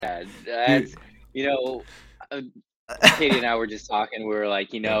Yeah, Dude. that's you know, uh, Katie and I were just talking. We were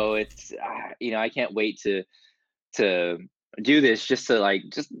like, Yeah. it's I can't wait to do this just to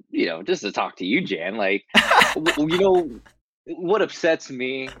just to talk to you, Jan. Like, what upsets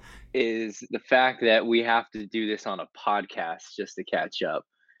me is the fact that we have to do this on a podcast just to catch up.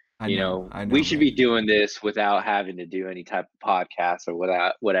 I We know, should be man. doing this without having to do any type of podcast or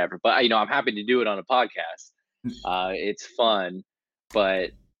without whatever. But I'm happy to do it on a podcast. It's fun,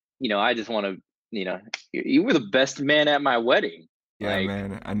 but I just want to. You were the best man at my wedding. Yeah, Like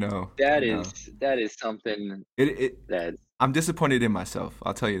man. I know. I that is know. that is something It that I'm disappointed in myself.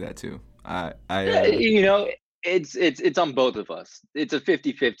 I'll tell you that too. yeah, it's on both of us. It's a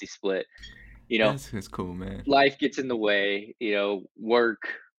 50-50 split. You know, it's cool, man. life gets in the way, work,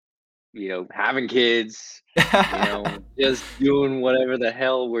 having kids, just doing whatever the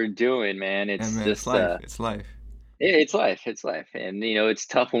hell we're doing, man. Yeah, It's man, it's just life. It's life. it's life. It's life. And it's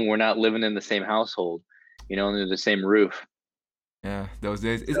tough when we're not living in the same household, under the same roof. Yeah, those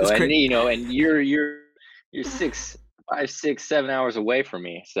days. So It's crazy. and you're 5, 6, 7 hours away from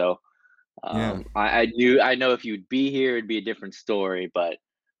me. So Yeah. I know if you'd be here, it'd be a different story. But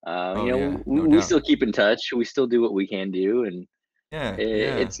Oh yeah, no we doubt. still keep in touch. We still do what we can do, and Yeah,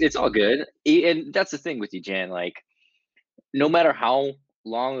 yeah. it's all good. And that's the thing with you, Jan. Like, no matter how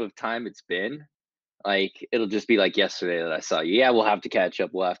long of time it's been, like it'll just be like yesterday that I saw you. Yeah, we'll have to catch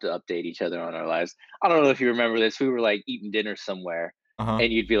up. We'll have to update each other on our lives. I don't know if you remember this. We were like eating dinner somewhere, Uh-huh.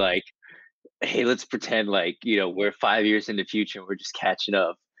 and you'd be like, "Hey, let's pretend like we're 5 years in the future and we're just catching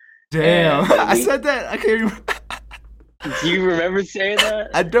up." Damn. And I we said that. I can't even do you remember saying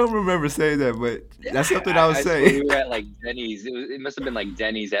that? I don't remember saying that, but that's something I would I swear say. we were at like Denny's. It must have been like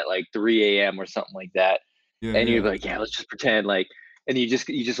Denny's at like 3 a.m. or something like that. Yeah, And you'd yeah. be like, "Yeah, let's just pretend like," and you just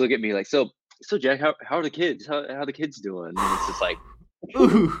look at me like, "So Jack, how are the kids? How are the kids doing?" And it's just like,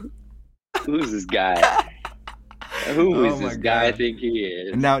 Ooh. who's this guy? Who Oh is my this guy I god. think he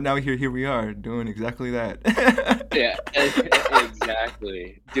And is? now here we are doing exactly that. Yeah,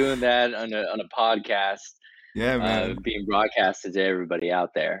 exactly. Doing that on a podcast, Yeah, man. being broadcasted to everybody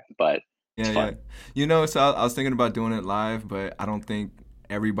out there, but it's Yeah, yeah. fun. So I was thinking about doing it live, but I don't think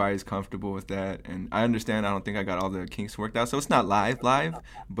everybody's comfortable with that. And I understand I don't think I got all the kinks worked out. So it's not live,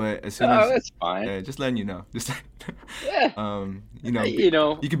 but as soon Oh, as that's fine. just letting you know. Just Yeah, be, you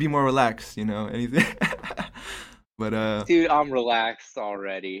know, you could be more relaxed, anything. But dude, I'm relaxed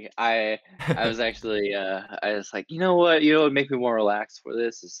already. I was actually I was like, you know what would make me more relaxed for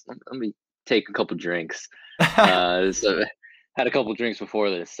this is let me take a couple drinks. So had a couple drinks before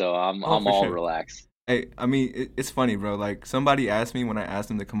this, so I'm Oh, I'm for all sure. relaxed. Hey, I mean, it's funny, bro. Like somebody asked me when I asked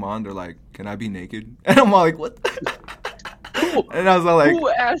them to come on, they're like, "Can I be naked?" And I'm all like, "What?" Who And I was all like, who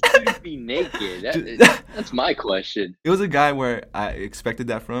asked you to be naked? just, That's my question. it was a guy where I expected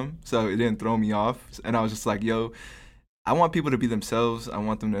that from, so it didn't throw me off. And I was just like, "Yo, I want people to be themselves. I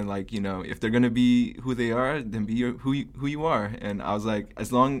want them to like, if they're gonna be who they are, then be who you are." And I was like,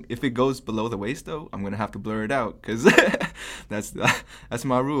 as long if it goes below the waist though, I'm gonna have to blur it out because that's that's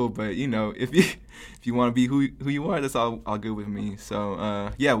my rule. But if you want to be who you are, that's all good with me. So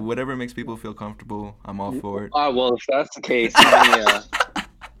yeah, whatever makes people feel comfortable, I'm all for it. Well, if that's the case, let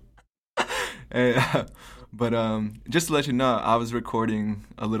me And, but just to let you know, I was recording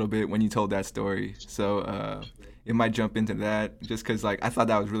a little bit when you told that story, so it might jump into that just because like I thought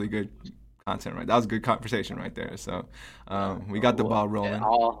that was really good content, right? That was good conversation right there. So we got the well, ball rolling.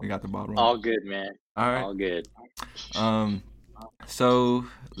 We got the ball rolling. all good, man. All right. All good. Um, so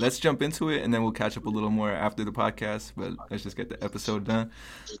let's jump into it, and then we'll catch up a little more after the podcast. But let's just get the episode done.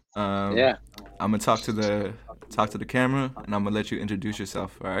 Um, Yeah, I'm gonna talk to the camera, and I'm gonna let you introduce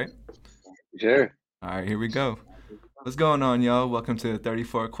yourself. All right. sure. All right. Here we go. What's going on, y'all? Welcome to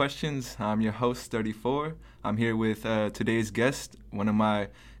 34 Questions. I'm your host, 34. I'm here with today's guest, one of my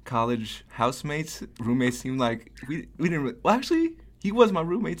college housemates. Roommates seem like we didn't. Well, actually, he was my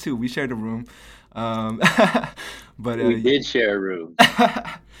roommate too. We shared a room. Um, but We did share a room.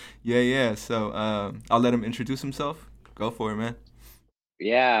 yeah, yeah. So I'll let him introduce himself. Go for it, man.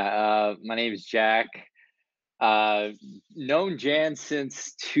 Yeah, my name is Jack. Uh, Known Jan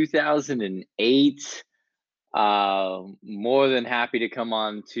since 2008. More than happy to come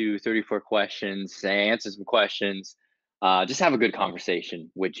on to 34 questions, answer some questions, just have a good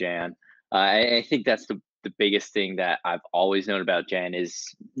conversation with Jan. I think that's the biggest thing that I've always known about Jan is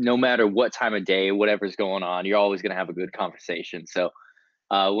no matter what time of day, whatever's going on, you're always going to have a good conversation. So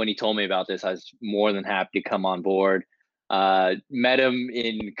when he told me about this, I was more than happy to come on board. Met him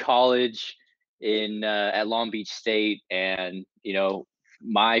in college at Long Beach State, and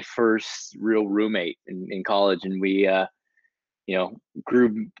my first real roommate in college, and we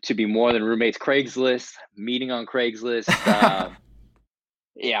grew to be more than roommates. Craigslist, meeting on Craigslist.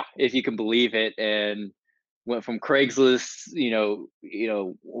 Yeah, if you can believe it, and went from Craigslist,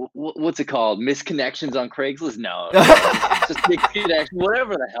 what's it called? Misconnections on Craigslist? No, just misconnection,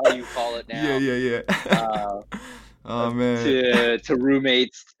 whatever the hell you call it Yeah, now. yeah, yeah. Uh, Oh man. to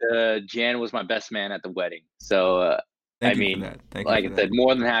roommates. Jan was my best man at the wedding, so I Thank you for mean, that. Thank you like for I said, that.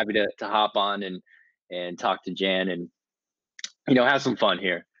 more than happy to hop on and talk to Jan and have some fun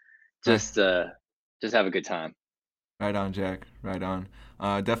here. Right. Just just have a good time. Right on, Jack. Right on.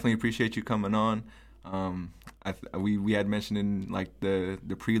 Definitely appreciate you coming on. Um, we had mentioned in like the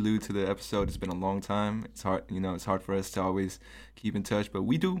prelude to the episode. It's been a long time. It's hard, it's hard for us to always keep in touch, but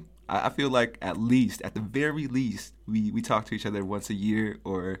we do. I feel like at the very least, we talk to each other once a year,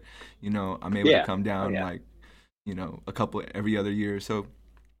 or I'm able to Yeah. come Oh down yeah. like a couple every other year or so.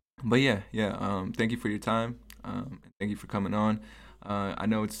 But yeah, yeah. Thank you for your time. Thank you for coming on. I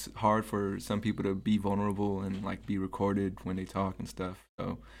know it's hard for some people to be vulnerable and like be recorded when they talk and stuff.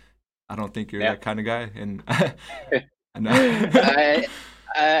 So I don't think you're Yeah. that kind of guy, and I know. I,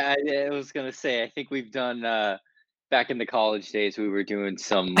 I was gonna say, I think we've done back in the college days we were doing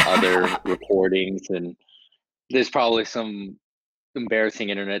some other recordings, and there's probably some embarrassing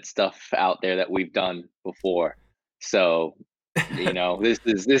internet stuff out there that we've done before. So, this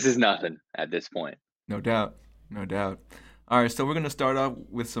is nothing at this point. No doubt, no doubt. All right, so we're gonna start off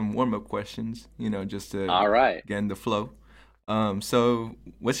with some warm up questions. Just to All right. get in the flow. So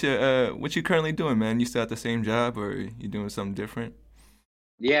what you currently doing, man? You still at the same job, or you doing something different?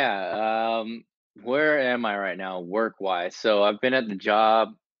 Yeah. Where am I right now, work wise? So I've been at the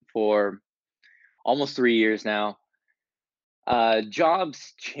job for almost 3 years now.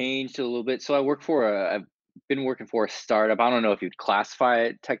 Jobs changed a little bit. So I've been working for a startup. I don't know if you'd classify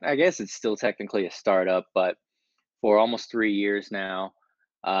it I guess it's still technically a startup, but for almost 3 years now.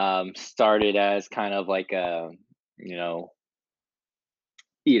 Started as kind of like a, you know,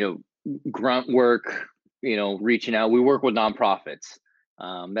 you grunt work, reaching out. We work with nonprofits.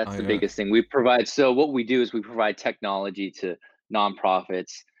 Oh That's the yeah. biggest thing. We provide, so what we do is we provide technology to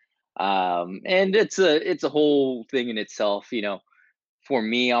nonprofits. And it's a whole thing in itself. For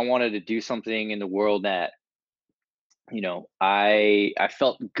me, I wanted to do something in the world that, I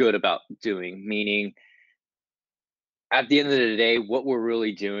felt good about doing, meaning at the end of the day, what we're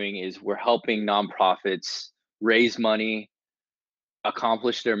really doing is we're helping nonprofits raise money,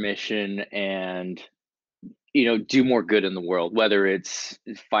 accomplish their mission, and do more good in the world. Whether it's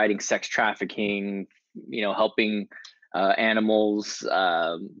fighting sex trafficking, helping animals,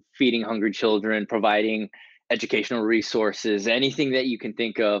 feeding hungry children, providing educational resources, anything that you can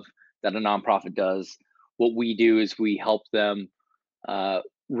think of that a nonprofit does. What we do is we help them uh,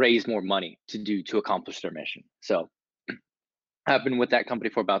 raise more money to accomplish their mission. So I've been with that company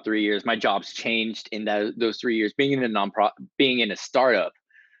for about 3 years. My job's changed in those 3 years. Being in a startup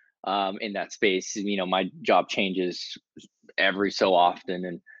in that space, my job changes every so often,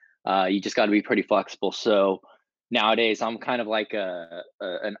 and you just got to be pretty flexible. So nowadays, I'm kind of like a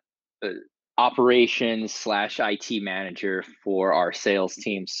operations slash IT manager for our sales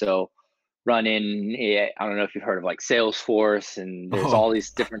team. So running, I don't know if you've heard of like Salesforce, and there's Oh, all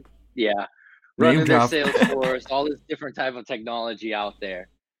these different, yeah, name running their drop. Salesforce, all this different type of technology out there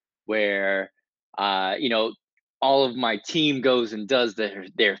where uh, you know all of my team goes and does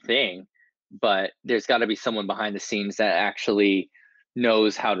their thing, but there's got to be someone behind the scenes that actually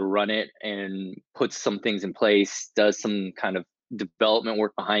knows how to run it and puts some things in place, does some kind of development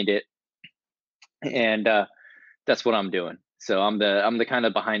work behind it, and that's what I'm doing. So I'm the kind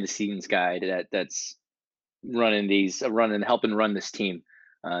of behind the scenes guy that's running, helping run this team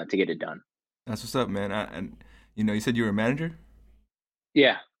to get it done. That's what's up, man. And you said you were a manager.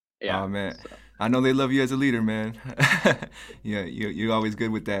 Yeah, yeah. Oh man, So I know they love you as a leader, man. Yeah, you're always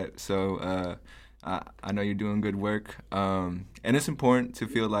good with that. So I know you're doing good work. And it's important to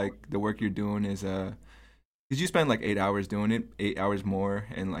feel like the work you're doing is because you spend like 8 hours doing it, 8 hours more,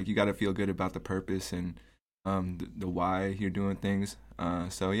 and like you got to feel good about the purpose and the why you're doing things.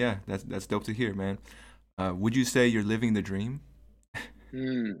 So yeah, that's dope to hear, man. Would you say you're living the dream?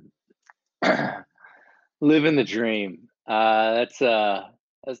 mm. Living the dream. That's a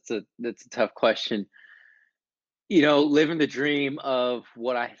tough question. Living the dream of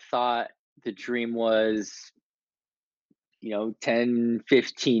what I thought the dream was, 10,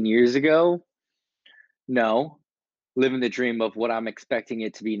 15 years ago. No. Living the dream of what I'm expecting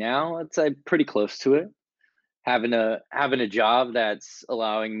it to be now, I'd say pretty close to it. Having a job that's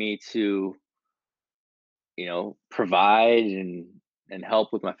allowing me to, provide and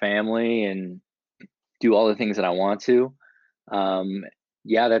help with my family and do all the things that I want to. um,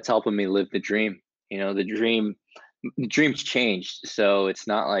 yeah, that's helping me live the dream. You know, the dream's changed, so it's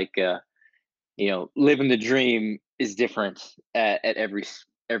not like living the dream is different at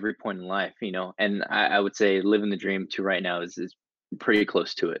every point in life. And I would say living the dream to right now is pretty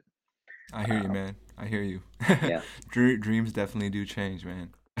close to it. I hear you, Um, man. I hear you. yeah, Dreams definitely do change,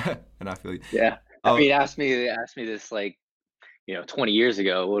 man. And I feel you. yeah. I Oh, mean, ask me this like 20 years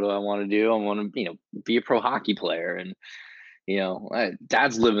ago. What do I want to do? I want to be a pro hockey player, and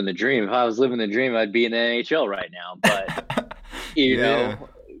Dad's living the dream. If I was living the dream, I'd be in the NHL right now. But you yeah. know,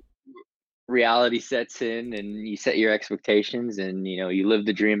 reality sets in, and you set your expectations, and you live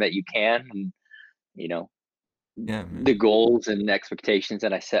the dream that you can, and you know Yeah, man. the goals and expectations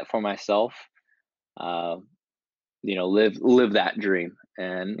that I set for myself. Uh, live that dream,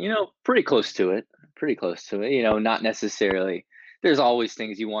 and pretty close to it. Pretty close to it. Not necessarily. There's always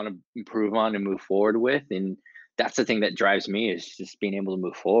things you want to improve on and move forward with, and that's the thing that drives me is just being able to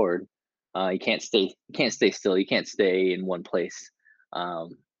move forward. You can't stay still. You can't stay in one place.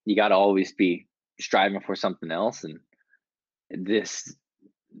 You got to always be striving for something else, and this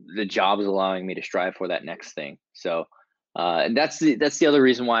the job is allowing me to strive for that next thing. So, and that's the other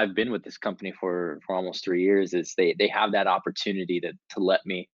reason why I've been with this company for almost 3 years is they have that opportunity to let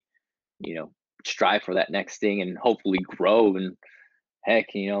me you know strive for that next thing and hopefully grow. And heck,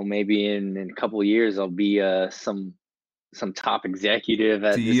 maybe in a couple of years I'll be some top executive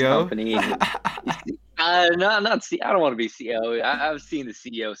at this CEO? company. Not I don't want to be CEO. I've seen the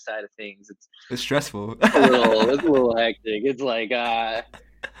CEO side of things. It's stressful. It's a little hectic. It's like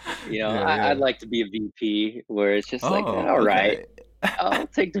Yeah, I'd yeah. like to be a VP where it's just like, Oh, all right, okay. I'll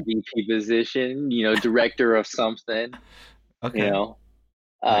take the VP position, director of something, you Okay. know.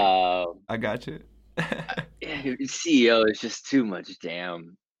 I Uh, I got you. CEO is just too much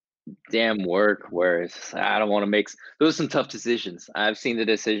damn work. Where it's just, I don't want to make. Those are some tough decisions. I've seen the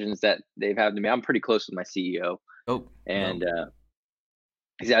decisions that they've had to me. I'm pretty close with my CEO, Oh, and no.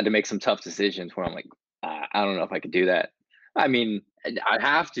 he's had to make some tough decisions where I'm like, I don't know if I could do that. I mean, I'd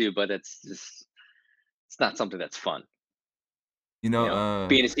have to, but it's not something that's fun. You know,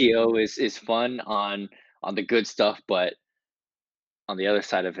 Being a CEO is fun on the good stuff, but on the other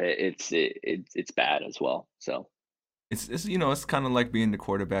side of it, it's bad as well. So it's it's kind of like being the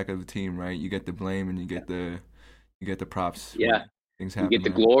quarterback of the team, right? You get the blame and you get the props yeah, when things you get happen, the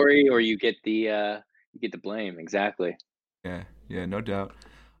right? glory or you get the blame. Exactly. Yeah, yeah, no doubt.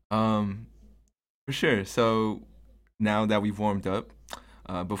 Um, for sure. So now that we've warmed up,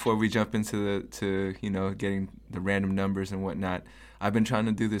 before we jump into getting the random numbers and whatnot, I've been trying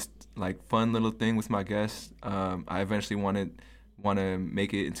to do this like fun little thing with my guests. I eventually want to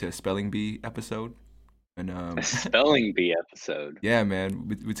make it into a spelling bee episode, and A spelling bee episode. yeah, man,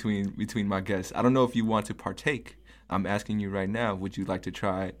 between my guests. I don't know if you want to partake. I'm asking you right now. Would you like to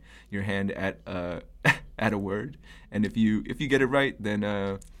try your hand at at a word? And if you get it right,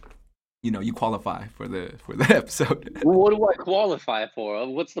 then you qualify for the episode. What do I qualify for?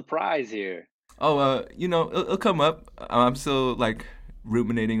 What's the prize here? Oh, it'll come up. I'm still like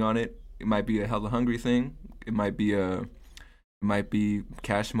ruminating on it. It might be a hella hungry thing. It might be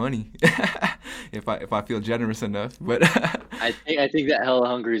cash money if I feel generous enough. But I think that Hella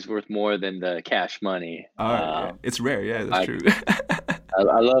Hungry is worth more than the cash money. all right, yeah, it's rare. Yeah, that's I true.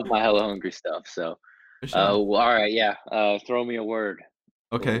 I love my Hella Hungry stuff. So, For sure. well, all right, yeah. Throw me a word.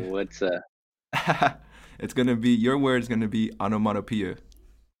 Okay. What's It's gonna be your word is gonna be onomatopoeia.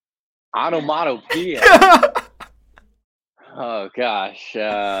 onomatopoeia? Oh gosh. These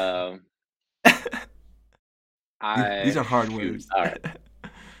I are hard shoot. words. All right.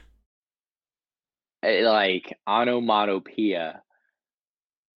 Like onomatopoeia.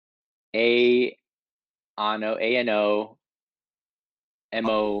 A Anomonopetia.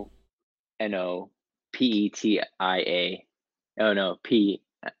 Oh no, Peta.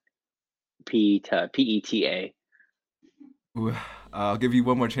 Ooh, I'll give you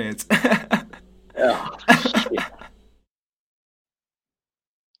one more chance. Oh shit.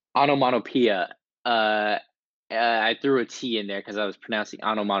 Onomatopoeia. I threw a T in there because I was pronouncing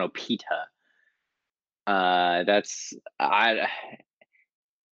onomatopoeia. That's I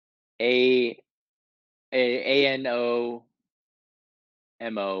A Anomo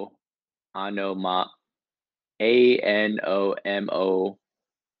onoma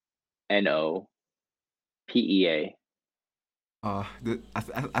Anomopea. I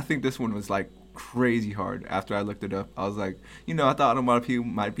think this one was like crazy hard after I looked it up. I was like, I thought onomatopoeia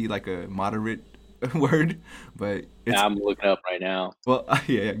might be like a moderate word, but it's I'm looking up right now. well,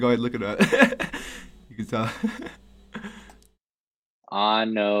 yeah, yeah. Go ahead, look it up. You can tell.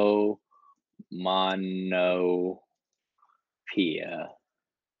 Onomano P.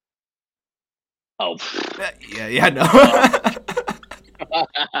 Oh, Yeah, yeah, I uh, know.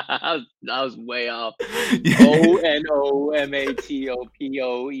 I was way off. Yeah.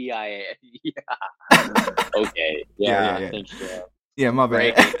 Onomatopoi. Okay, Yeah, yeah, yeah, I yeah. think so. Yeah, my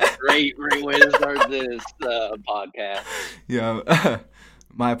Great, bad. great way to start this podcast. Yeah,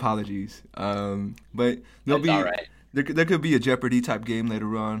 my apologies. But there'll That's all be right. there could be a Jeopardy type game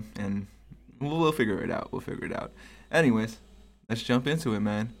later on, and we'll figure it out. We'll figure it out. Anyways, let's jump into it,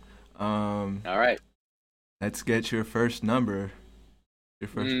 man. Um, All right. let's get your first number. Your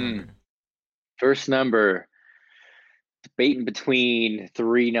first Mm, number. first number. Debating between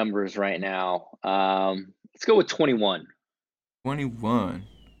three numbers right now. Let's go with 21. 21.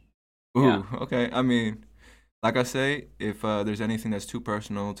 Yeah. Ooh, okay. I mean, like I say, if there's anything that's too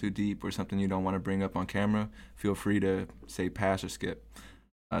personal, too deep, or something you don't want to bring up on camera, feel free to say pass or skip.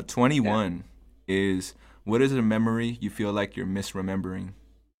 Yeah. 21 is, what is a memory you feel like you're misremembering?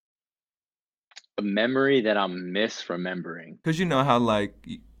 A memory that I'm misremembering. Because you know how, like,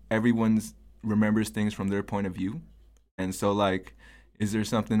 everyone's remembers things from their point of view. And so, like, is there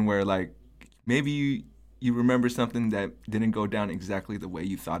something where, like, maybe you remember something that didn't go down exactly the way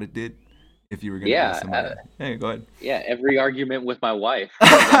you thought it did? If you were going to ask Yeah. somebody, hey, go ahead. Yeah. Every argument with my wife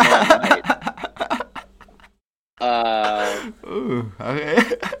because I know I'm right. Uh, Ooh, okay.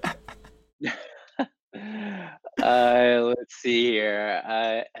 let's see here.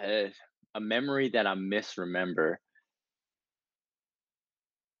 A memory that I misremember.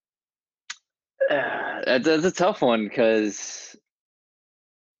 That's a tough one because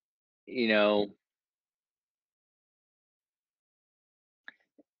you know,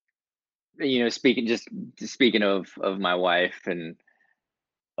 speaking of my wife and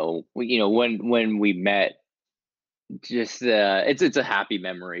when we met, just it's a happy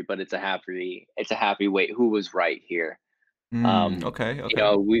memory, but it's a happy wait. Who was right here? Okay,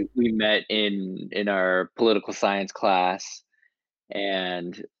 okay. We met in our political science class,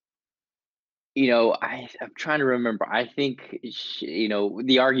 and I'm trying to remember. I think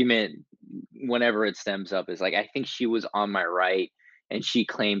the argument whenever it stems up is like I think she was on my right, and she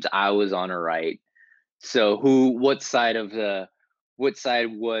claims I was on her right. So what side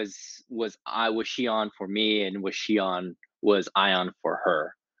was she on for me, and was I on for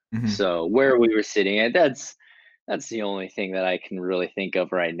her? Hmm. So where we were sitting at, that's the only thing that I can really think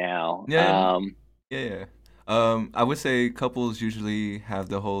of right now. Yeah, yeah, yeah. I would say couples usually have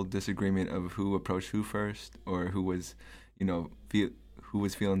the whole disagreement of who approached who first, or who was, who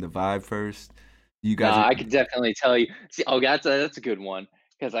was feeling the vibe first. You No, guys are. I could definitely tell you. See, oh, that's a good one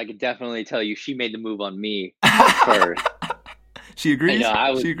because I could definitely tell you she made the move on me first. She I know agrees. I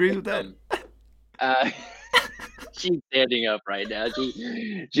was She agrees the with that. victim. Uh, she's standing up right now.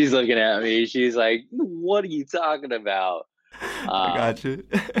 She's looking at me. She's like, "What are you talking about?" I Um, got you.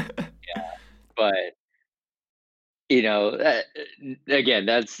 but again,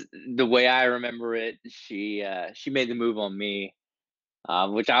 that's the way I remember it. She made the move on me,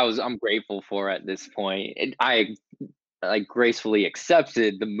 which I'm grateful for at this point. I like gracefully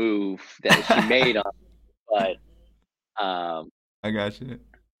accepted the move that she made on, but I got you.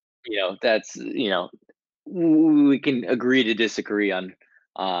 that's we can agree to disagree on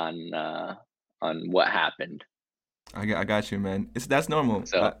uh, on what happened. I got you, man. It's That's normal.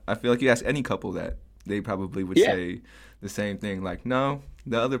 So I feel like you ask any couple that, they probably would yeah. say the same thing. Like, no,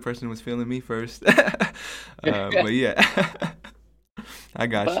 the other person was feeling me first. But yeah, I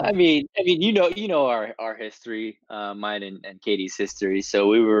got But you. you know our history, mine and Katie's history. So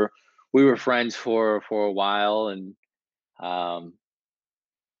we were friends for a while, and um,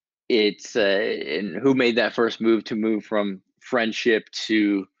 it's and who made that first move to move from friendship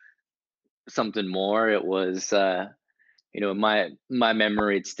to something more? It was my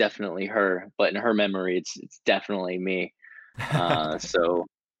memory, it's definitely her, but in her memory, it's definitely me. So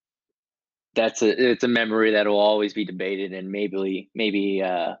it's a memory that will always be debated and maybe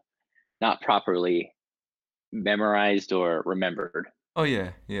not properly memorized or remembered. Oh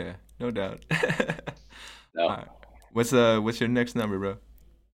yeah, yeah, no doubt. All So right, what's your next number, bro?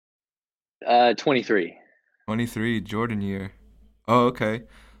 23. 23, Jordan year. Oh, okay.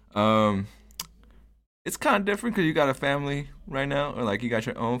 Um, it's kind of different because you got a family right now, or like you got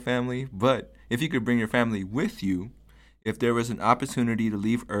your own family. But if you could bring your family with you, if there was an opportunity to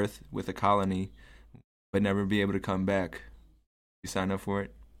leave Earth with a colony but never be able to come back, you sign up for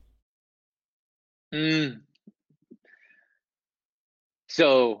it? Mm,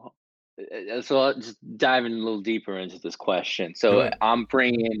 so I'll just diving a little deeper into this question. Go So ahead.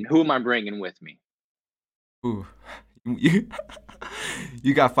 who am I bringing with me? Ooh, You,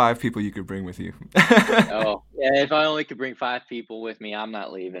 you got 5 people you could bring with you. Oh, yeah, if I only could bring 5 people with me, I'm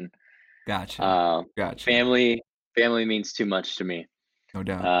not leaving. Gotcha. Uh, Gotcha. family family means too much to me. No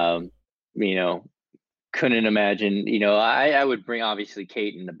doubt. Um, you know, couldn't imagine, I would bring obviously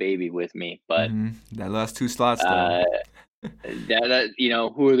Kate and the baby with me, but, That last 2 slots though. uh,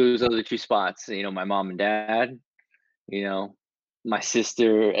 who are those other 2 spots? My mom and dad, you know, my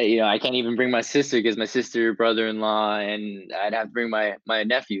sister, I can't even bring my sister because my sister, brother-in-law, and I'd have to bring my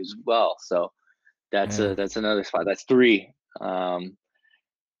nephew as well, so Yeah. that's another spot. That's 3. Um,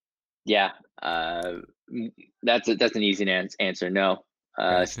 yeah, uh, mm, that's an easy answer, no.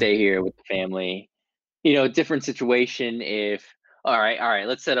 Gotcha. Stay here with the family. Different situation if all right,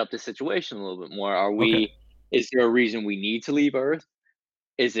 let's set up the situation a little bit more. Okay. Is there a reason we need to leave Earth?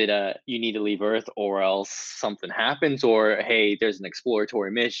 Is it a you need to leave Earth or else something happens? Or hey, there's an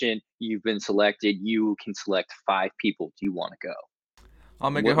exploratory mission, you've been selected, you can select 5 people. Do you want to go?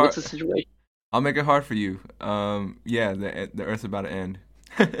 I'll make it What's the hard. situation? I'll make it hard for you. Yeah, the Earth's about to end.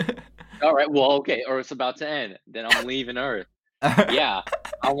 All right, well, okay, Earth's about to end. Then I'm leaving Earth. Yeah,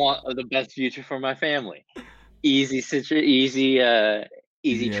 I want the best future for my family. Easy Easy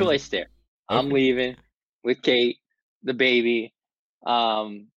answer. choice there. I'm Okay. leaving with Kate, the baby.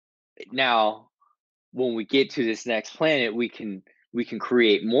 Um, Now, when we get to this next planet, we can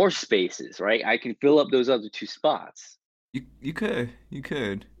create more spaces, right? I can fill up those other 2 spots. You could.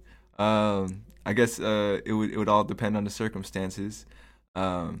 I guess it would all depend on the circumstances.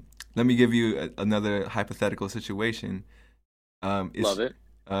 Let me give you another hypothetical situation. Um, Love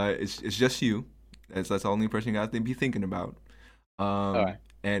it's it. it's just you. That's the only person you got to be thinking about. All right.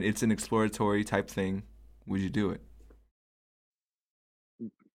 And it's an exploratory type thing. Would you do it?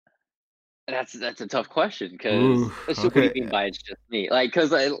 That's a tough question Ooh, because so what do you okay. mean by it's just me?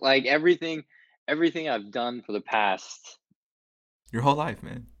 Because like everything I've done for Your whole life,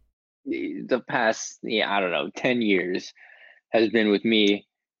 man. the past, yeah, I don't know, 10 years has been with me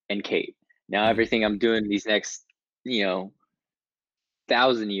and Kate. Now Yeah. everything I'm doing these next, you know,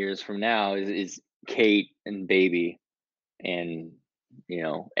 1,000 years from now is Kate and baby and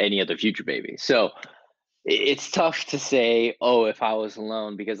any other future baby. So it's tough to say, oh, if I was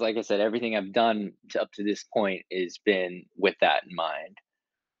alone, because like I said, everything I've done up to this point has been with that in mind.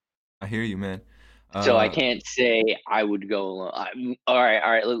 I hear you, man. So I Uh, can't say I would go alone. All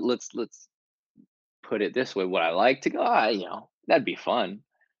right. Let's put it this way. Would I like to go? That'd be fun.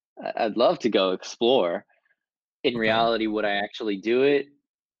 I'd love to go explore. In okay. reality, would I actually do it?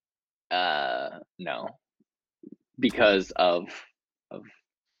 No, because of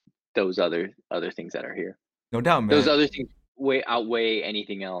those other things that are here. No doubt, Those man. other things way outweigh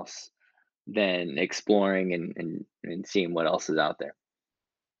anything else than exploring and seeing what else is out there.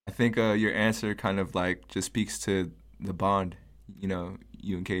 I think your answer kind of like just speaks to the bond, you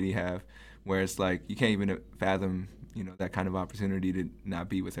and Katie have, where it's like you can't even fathom, that kind of opportunity to not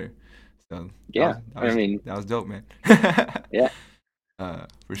be with her. So that was Yeah, that I was mean, that was dope, man. yeah,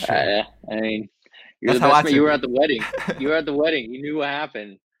 For sure. I mean, you're That's the how I best man. You took were it. at the wedding. You were at the wedding. You knew what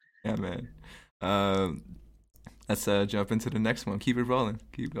happened. Yeah, man. Um, let's jump into the next one. Keep it rolling.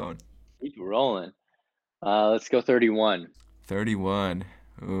 Keep going. Keep rolling. Let's go 31. 31.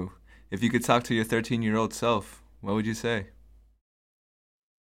 Ooh. If you could talk to your 13-year-old self, what would you say?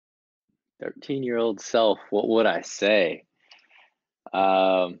 13-year-old self. What would I say?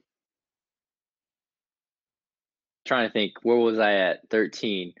 Um, Trying to think. Where was I at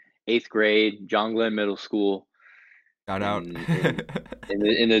 13? Eighth grade, John Glenn Middle School Shout out. in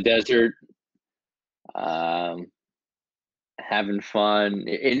the desert. Um, Having fun.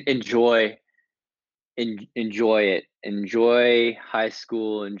 Enjoy it. Enjoy high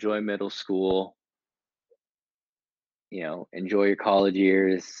school. Enjoy middle school. Enjoy your college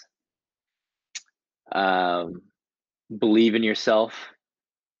years. Um, Believe in yourself.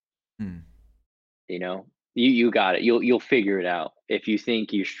 Hmm. You got it. You'll figure it out. If you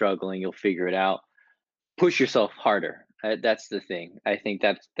think you're struggling, you'll figure it out. Push yourself harder. That's the thing. I think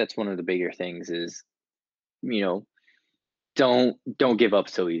that's one of the bigger things is you know don't give up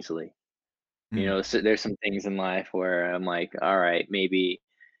so easily. Hmm. So there's some things in life where I'm like, all right, maybe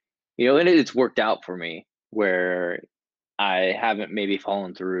and it's worked out for me where I haven't maybe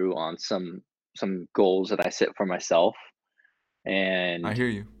fallen through on some goals that I set for myself, I and hear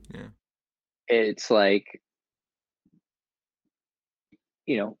you. Yeah. it's like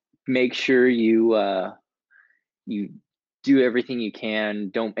make sure you do everything you can.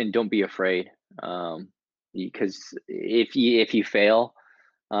 Don't be afraid, because if you fail,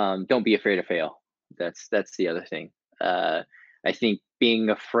 don't be afraid to fail. That's the other thing. uh, I think being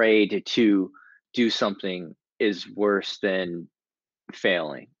afraid to do something is worse than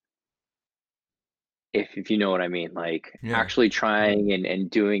failing, if you know what I mean. Like Yeah. actually trying and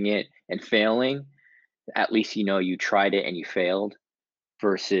doing it and failing, at least you know you tried it and you failed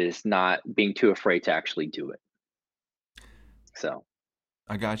versus not being too afraid to actually do it. So,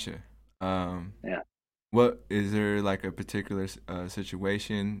 I gotcha. Um, yeah. what is there like a particular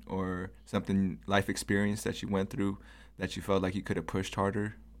situation or something life experience that you went through that you felt like you could have pushed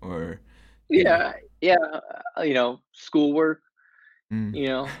harder or you know? Yeah, yeah, schoolwork, Mm. you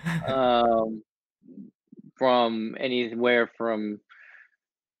know, um, from anywhere from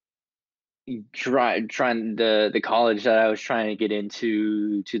trying the college that I was trying to get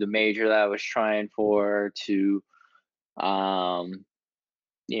into, to the major that I was trying for, to um,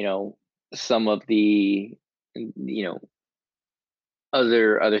 you know, some of the you know,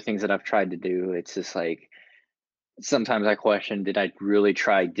 other things that I've tried to do. It's just like sometimes I question, did I really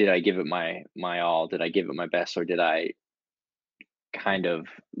try? Did I give it my all? Did I give it my best, or did I kind of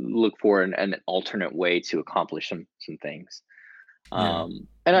look for an alternate way to accomplish some things? Yeah.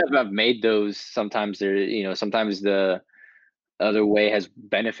 And I've made those. Sometimes sometimes the other way has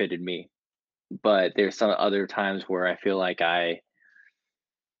benefited me, but there's some other times where I feel like I,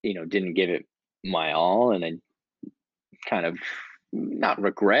 didn't give it my all, and I kind of not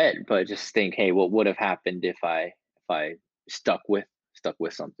regret, but just think, hey, what would have happened if I stuck with stuck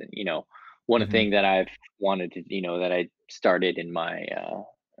with something? One Hmm. thing that I've wanted to, that I started in my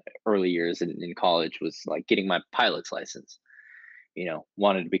early years in college was like getting my pilot's license.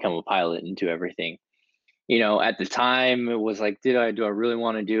 Wanted to become a pilot and do everything. At the time it was like, do I really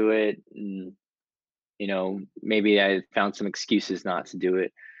want to do it? And, maybe I found some excuses not to do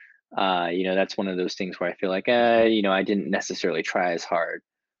it. That's one of those things where I feel like, I didn't necessarily try as hard.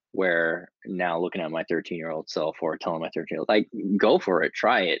 Where now looking at my 13-year-old self or telling my 13-year-old, like, go for it,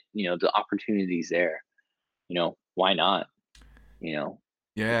 try it. The opportunity's there. Why not? If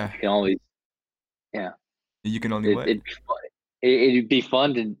Yeah. you can always, yeah, You can only it, what? it'd be fun. It'd be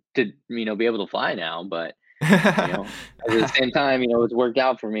fun to be able to fly now, but at the same time, it's worked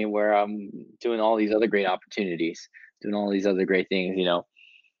out for me where I'm doing all these other great opportunities, doing all these other great things.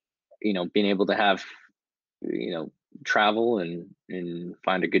 Being able to have you know travel and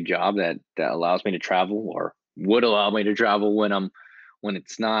find a good job that allows me to travel, or would allow me to travel when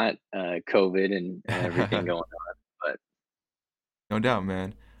it's not COVID and everything going on. But No doubt,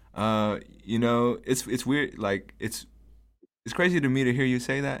 man. It's weird. Like it's crazy to me to hear you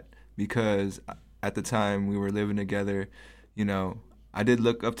say that because at the time we were living together, you know, I did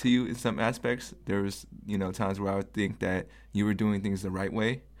look up to you in some aspects. There was, times where I would think that you were doing things the right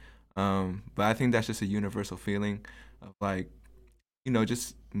way. But I think that's just a universal feeling of like,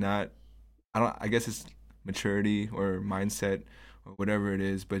 just not. I don't. I guess it's maturity or mindset or whatever it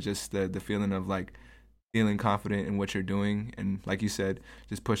is, but just the feeling of like feeling confident in what you're doing and like you said,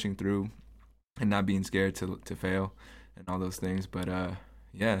 just pushing through and not being scared to fail and all those things. But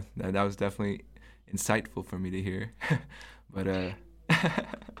yeah, that was definitely insightful for me to hear. But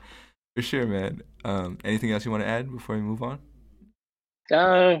for sure, man. Anything else you want to add before we move on?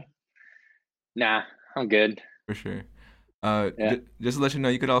 uh, nah, I'm good. For sure. Yeah, Just to let you know,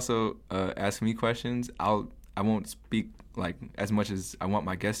 you could also ask me questions. I won't speak like as much as I want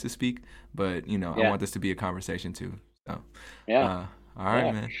my guests to speak, but I yeah, want this to be a conversation too. So, yeah, all right,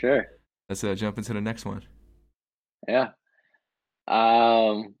 yeah, for man. sure. Let's jump into the next one. Yeah.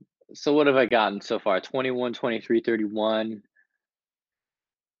 Um, so what have I gotten so far? 21, 23, 31.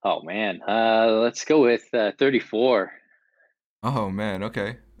 Oh man. Let's go with 34. Oh man,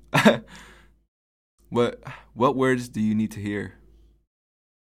 okay. what what words do you need to hear?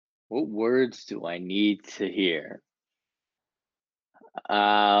 What words do I need to hear?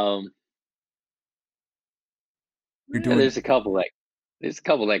 Um, You're doing there's a couple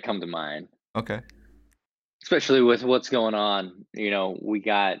that come to mind, okay. especially with what's going on. We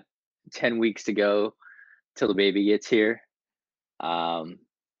got 10 weeks to go till the baby gets here. Um,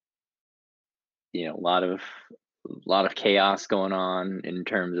 a lot of chaos going on in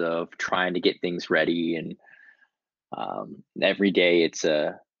terms of trying to get things ready, and every day it's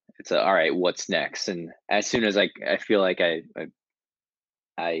a all right, what's next? And as soon as I feel like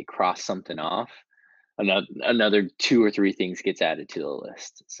I cross something off, another two or three things gets added to the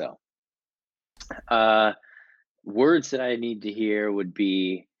list. So uh words that I need to hear would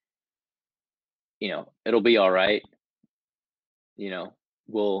be, it'll be all right. you know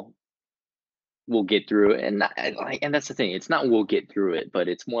we'll we'll get through it. And that's the thing, it's not we'll get through it, but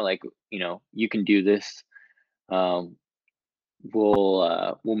it's more like, you can do this. um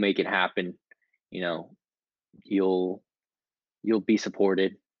we'll make it happen. you know you'll you'll be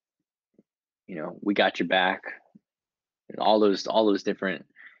supported. we got your back, and all those different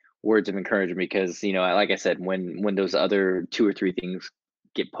words of encouragement. Because like I said, when those other two or three things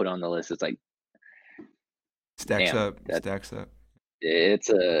get put on the list, it's like, Stacks damn, up, that stacks up. I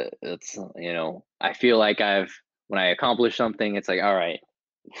feel like when I accomplish something, it's like, all right,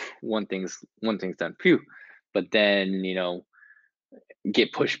 one thing's done, phew. But then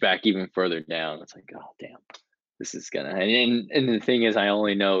get pushed back even further down. It's like, oh damn, this is gonna, and the thing is, I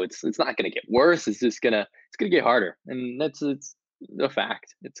only know it's not gonna get worse. It's gonna get harder, and it's a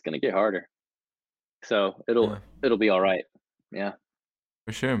fact. It's gonna get harder. So it'll Yeah, it'll be all right. Yeah.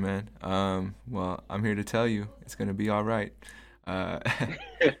 for sure, man. Well, I'm here to tell you it's gonna be all right. Uh,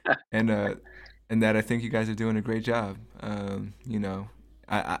 and that I think you guys are doing a great job.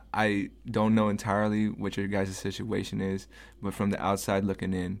 I don't know entirely what your guys' situation is, but from the outside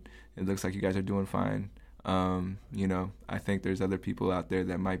looking in, it looks like you guys are doing fine. I think there's other people out there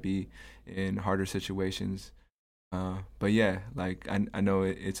that might be in harder situations. But yeah, like I know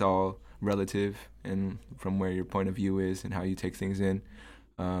it's all relative and from where your point of view is and how you take things in.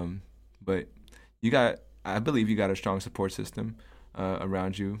 Um, but I believe you got a strong support system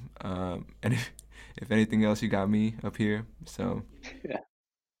around you. And if anything else, you got me up here. So Yeah.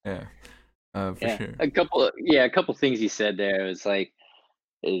 yeah, for Yeah. sure. A couple things you said there was like,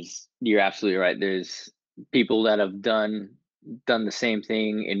 is you're absolutely right. There's people that have done the same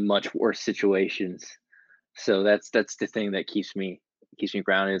thing in much worse situations. So that's the thing that keeps me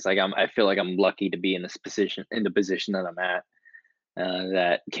grounded. It's like, I feel like I'm lucky to be in the position that I'm at,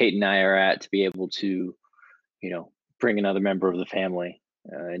 that Kate and I are at, to be able to, you know, bring another member of the family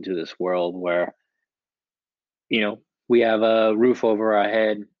into this world where, we have a roof over our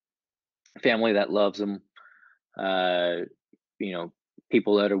head, family that loves them, uh, you know,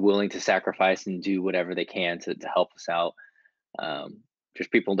 people that are willing to sacrifice and do whatever they can to help us out. Um, there's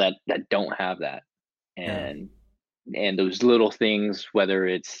people that don't have that, Yeah. and those little things, whether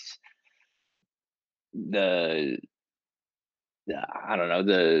it's the I don't know,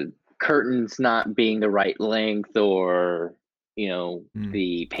 the curtains not being the right length, or Mm,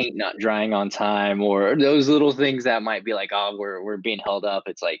 the paint not drying on time, or those little things that might be like, oh, we're being held up.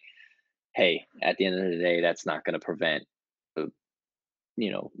 It's like, hey, at the end of the day, that's not going to prevent uh,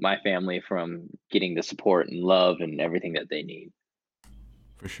 my family from getting the support and love and everything that they need.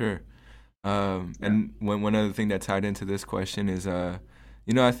 for sure. Yeah. And one other thing that tied into this question is,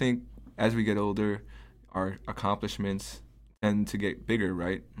 I think as we get older, our accomplishments tend to get bigger,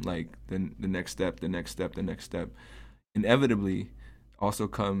 right? Like the next step, the next step, the next step. Inevitably, also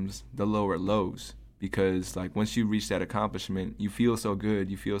comes the lower lows because like once you reach that accomplishment, you feel so good,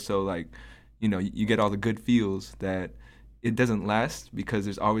 you feel so like, you get all the good feels that it doesn't last because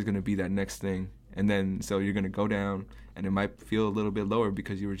there's always going to be that next thing, and then so you're going to go down and it might feel a little bit lower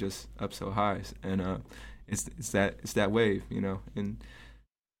because you were just up so high. And it's that wave, and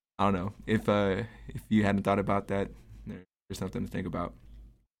I don't know if you hadn't thought about that, there's something to think about.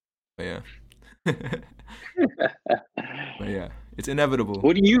 But yeah. But yeah, it's inevitable.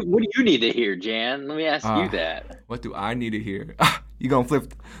 What do you need to hear, Jan? Let me ask you Ah, that. what do I need to hear? You gonna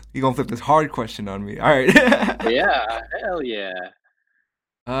flip this hard question on me. All right. Yeah, hell yeah.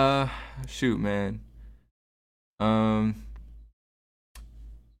 uh, shoot, man. Um,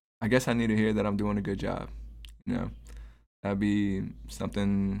 I guess I need to hear that I'm doing a good job. You know, that'd be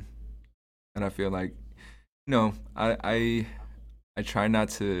something that I feel like. I try not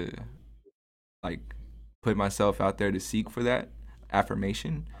to like put myself out there to seek for that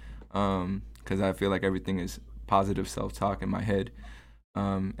affirmation, because I feel like everything is positive self-talk in my head.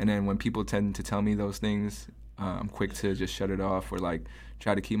 And then when people tend to tell me those things, I'm quick to just shut it off or like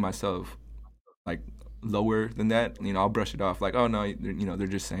try to keep myself like lower than that. I'll brush it off like, oh no, they're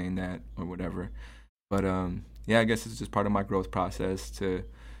just saying that or whatever. But yeah, I guess it's just part of my growth process to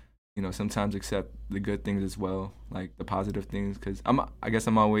sometimes accept the good things as well, like the positive things, because I guess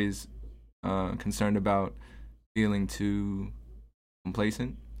I'm always concerned about feeling too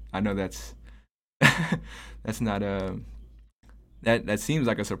complacent. I know that's that's not that seems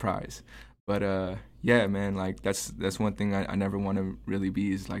like a surprise, but yeah, man, like that's one thing I never want to really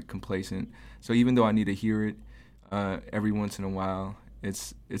be is like complacent. So even though I need to hear it every once in a while,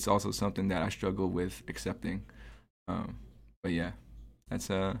 it's also something that I struggle with accepting. Um, but yeah, that's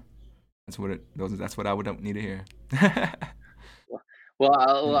that's what I would need to hear. Yeah.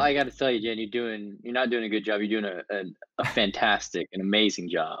 I got to tell you, Jen, you're not doing a good job. You're doing a fantastic, an amazing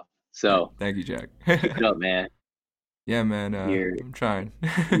job. So Thank you, Jack. keep it up, man. Yeah, man, You're I'm trying.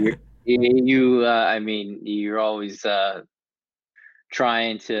 you're I mean, you're always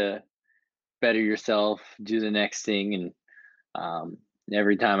trying to better yourself, do the next thing, and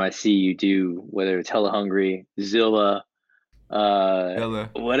every time I see you do, whether it's Hella Hungry, Zilla, uh, Ella.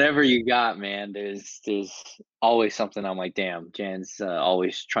 whatever you got, man. There's always something. I'm like, damn, Jan's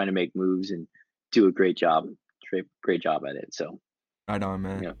always trying to make moves and do a great job, great job at it. So Right on,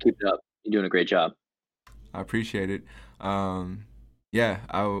 man. keep it up. You're doing a great job. I appreciate it. Um, yeah,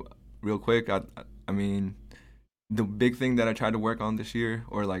 real quick. I mean, the big thing that I tried to work on this year,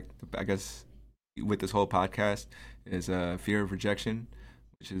 or like I guess with this whole podcast, is fear of rejection,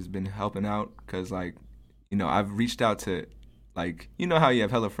 which has been helping out because like I've reached out to like how you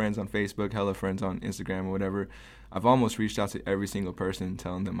have hella friends on Facebook, hella friends on Instagram or whatever. I've almost reached out to every single person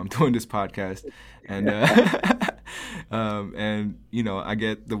telling them I'm doing this podcast, and and I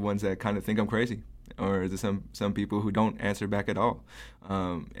get the ones that kind of think I'm crazy, or there's some people who don't answer back at all.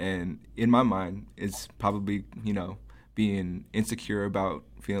 And in my mind, it's probably being insecure about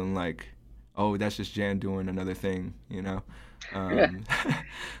feeling like, oh, that's just Jan doing another thing. Yeah, Um,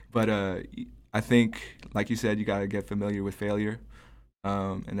 but I think, like you said, you got to get familiar with failure,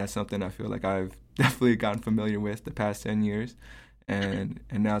 and that's something I feel like I've definitely gotten familiar with the past 10 years, and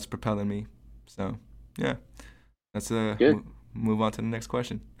now it's propelling me. So yeah, let's good. move on to the next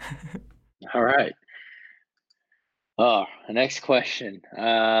question. All right. Oh, the next question.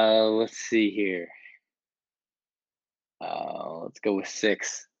 Let's see here. Let's go with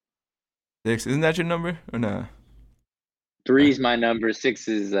six. Six, isn't that your number or no? Three's my number. Six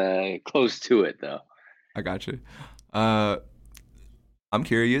is close to it though. I got you. Uh, I'm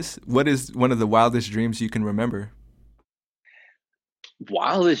curious. What is one of the wildest dreams you can remember?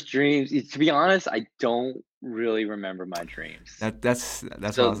 Wildest dreams. To be honest, I don't really remember my dreams. That's what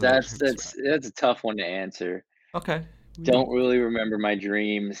I So was like. that's a tough one to answer. Okay. Don't really remember my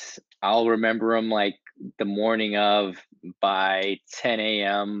dreams. I'll remember them like the morning of by 10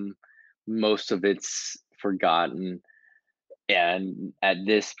 a.m. Most of it's forgotten. And at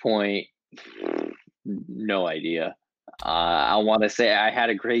this point, no idea. I want to say I had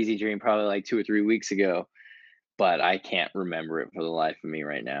a crazy dream probably like 2 or 3 weeks ago, but I can't remember it for the life of me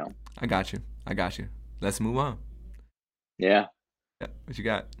right now. I got you. I got you. Let's move on. Yeah. Yeah, what you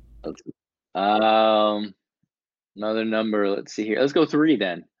got? Let's, um, another number. Let's see here. Let's go three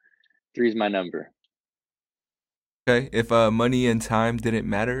then. Three is my number. Okay. If money and time didn't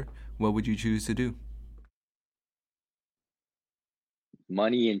matter, what would you choose to do?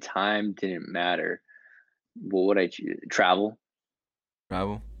 Money and time didn't matter. What would I choose? Travel,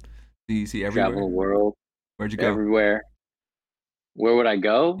 Travel. See travel everywhere. the world, Where'd you go? everywhere. Where would I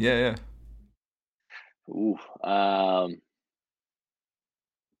go? Yeah, yeah. Ooh,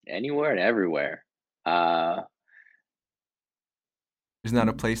 anywhere and everywhere. Uh, There's not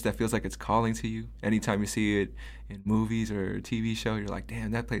a place that feels like it's calling to you. Anytime you see it in movies or a TV show, you're like,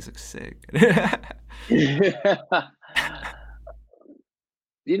 damn, that place looks sick.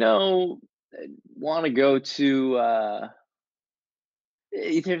 you know, want to go to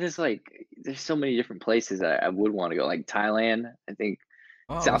there's so many different places I would want to go, like Thailand. I think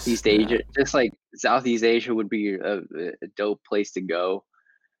Oh Southeast Asia, snap! just like Southeast Asia would be a dope place to go.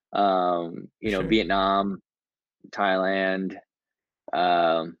 For sure. Vietnam, Thailand,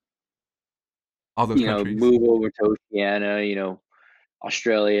 um, All those countries. move over to Oceania,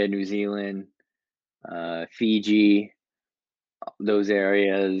 Australia, New Zealand, Fiji, those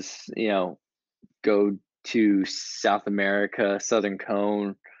areas, go to South America, Southern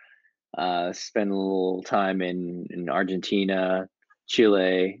Cone, spend a little time in Argentina,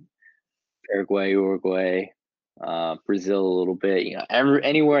 Chile, Paraguay, Uruguay, Brazil a little bit,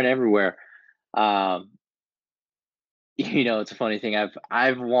 anywhere and everywhere. Um, it's a funny thing.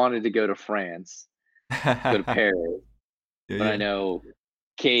 I've wanted to go to France, go to Yeah, Paris, but I yeah. know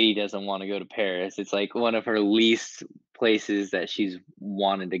Katie doesn't want to go to Paris. It's like one of her least places that she's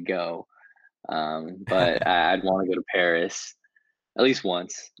wanted to go. But I'd want to go to Paris at least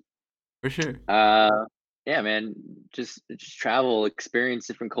once. For sure. Uh, yeah, man, just travel, experience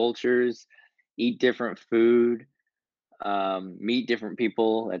different cultures, eat different food, meet different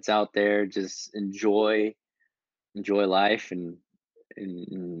people that's out there. Just enjoy life and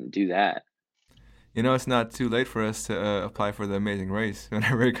do that. It's not too late for us to apply for the Amazing Race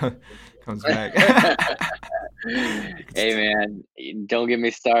whenever it comes back. Hey, man, don't get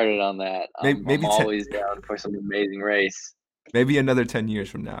me started on that. maybe I'm maybe ten, always down for some amazing race. maybe another 10 years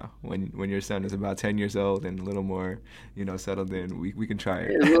from now, when your son is about 10 years old and a little more, settled in, we can try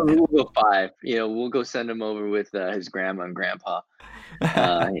Yeah, we'll, it. we'll go five. We'll go send him over with his grandma and grandpa.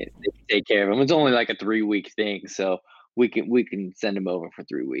 Yeah, they can take care of him. It's only like a 3 week thing, so we can send him over for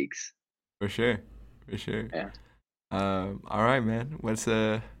 3 weeks. For sure, for sure. Yeah, All right, man. Let's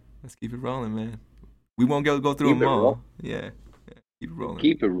keep it rolling, man. We won't go through keep them it rolling. all. Yeah. Keep it rolling.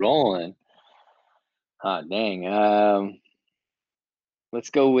 Keep it rolling. Ah, dang. Let's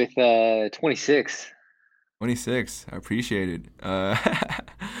go with 26. 26. I appreciate it.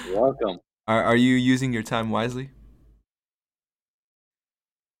 Welcome. Are you using your time wisely?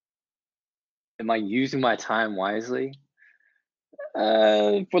 Am I using my time wisely?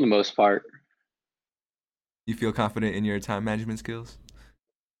 For the most part. You feel confident in your time management skills?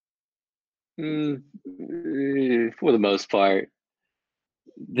 For the most part.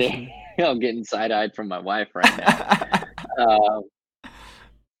 They, I'm getting side-eyed from my wife right now. Uh,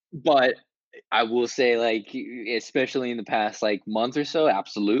 but I will say, like, especially in the past like month or so,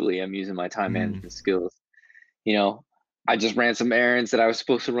 absolutely, I'm using my time Mm, management skills. You know, I just ran some errands that I was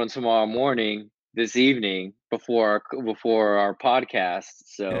supposed to run tomorrow morning, this evening before our podcast.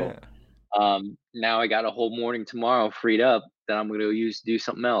 So yeah. now I got a whole morning tomorrow freed up that I'm going to use to do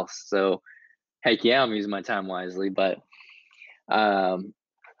something else. So heck yeah, I'm using my time wisely. But um,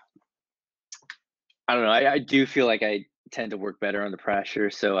 I don't know. I do feel like I tend to work better under pressure,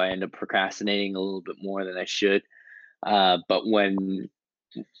 so I end up procrastinating a little bit more than I should. But when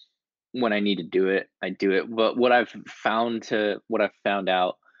I need to do it, I do it. But what I've found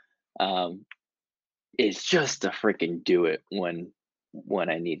out um, is just to freaking do it when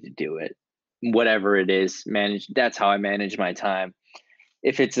I need to do it. Whatever it is, manage. That's how I manage my time.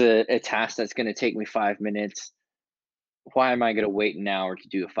 If it's a task that's going to take me 5 minutes, why am I going to wait an hour to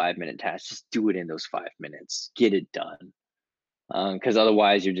do a 5 minute task? Just do it in those 5 minutes. Get it done. Because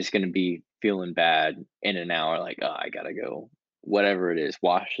otherwise, you're just going to be feeling bad in an hour. Like, oh, I gotta go. Whatever it is,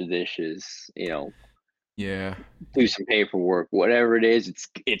 wash the dishes. Yeah. Do some paperwork. Whatever it is,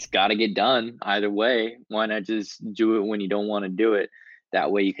 it's got to get done. Either way, why not just do it when you don't want to do it?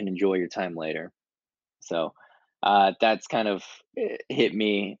 That way, you can enjoy your time later. So that's kind of hit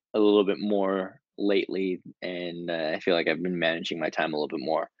me a little bit more lately, and I feel like I've been managing my time a little bit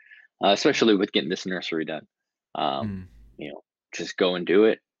more, especially with getting this nursery done. Um, Mm. you know, just go and do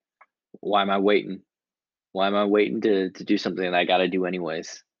it. Why am I waiting? Why am I waiting to do something that I got to do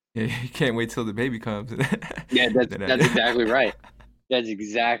anyways? Yeah, you can't wait till the baby comes. Yeah, that's Then that's exactly right. That's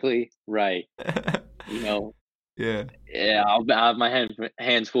exactly right. You know, yeah, yeah, I'll have my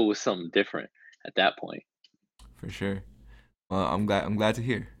hands full with something different at that point. for sure. Well, I'm glad to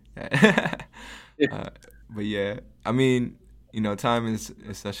hear. uh, but yeah, I mean, time is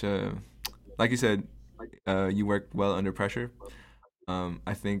such a, like you said, you work well under pressure.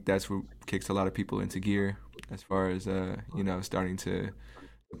 I think that's what kicks a lot of people into gear as far as starting to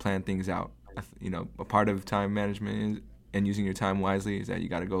plan things out. A part of time management and using your time wisely is that you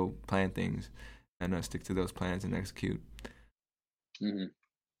got to go plan things and stick to those plans and execute. Mhm.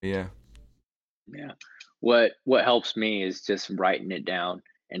 But yeah, Yeah. What helps me is just writing it down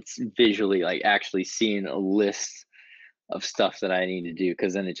and visually, like actually seeing a list of stuff that I need to do,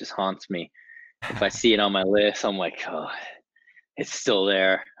 because then it just haunts me. If I see it on my list, I'm like, oh, it's still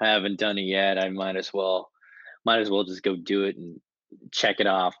there. I haven't done it yet. I might as well just go do it and check it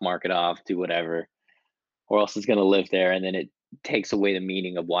off, mark it off, do whatever, or else it's gonna live there, and then it takes away the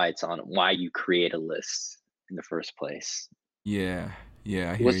meaning of why it's on, why you create a list in the first place. yeah,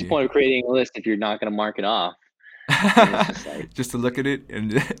 yeah. I hear What's the you. point of creating a list if you're not gonna mark it off? Then it's just like Just to look at it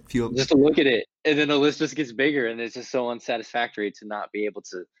and feel. just to look at it, and then the list just gets bigger, and it's just so unsatisfactory to not be able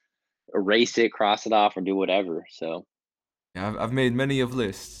to erase it, cross it off, or do whatever. So Yeah, I've made many of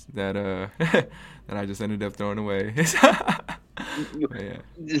lists that that I just ended up throwing away. But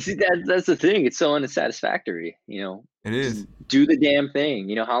yeah, see, that's the thing. It's so unsatisfactory. it Just is. do the damn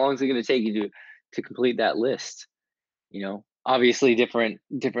thing. How long is it going to take you to complete that list? Obviously, different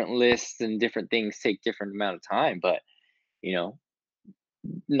lists and different things take different amount of time, but you know,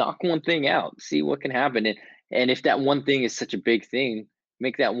 knock one thing out, see what can happen, and if that one thing is such a big thing,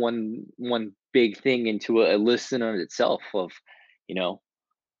 make that one big thing into a list in on itself of, you know,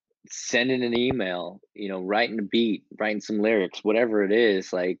 sending an email, writing a beat, writing some lyrics, whatever it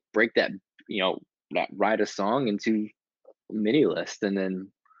is, like break that, write a song into a mini list, and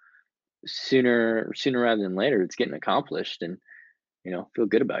then sooner rather than later, it's getting accomplished, and feel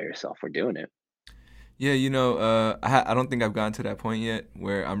good about yourself for doing it. Yeah, I don't think I've gotten to that point yet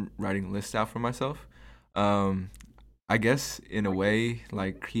where I'm writing lists out for myself. Um, I guess in a way,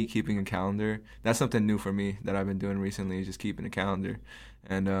 like keeping a calendar, that's something new for me that I've been doing recently, is just keeping a calendar,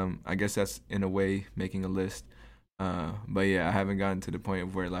 and I guess that's in a way making a list. But yeah, I haven't gotten to the point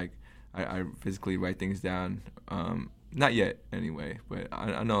of where like I physically write things down. Not yet, anyway, but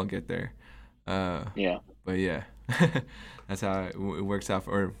I know I'll get there. Uh, Yeah. but yeah, that's how it works out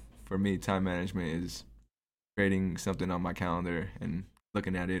for me. Time management is creating something on my calendar and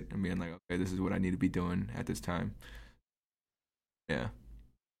looking at it and being like, okay, this is what I need to be doing at this time. Yeah.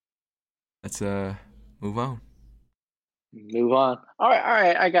 Let's move on. Move on. All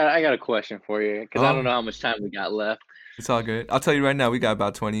right. I got a question for you because I don't Oh, know how much time we got left. it's all good. I'll tell you right now, we got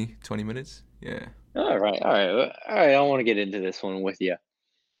about 20 minutes. Yeah, All right, all right. I want to get into this one with you.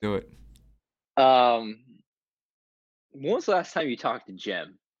 do it. Um, when was the last time you talked to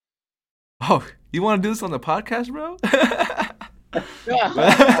Jem? Oh, you want to do this on the podcast, bro? Yeah,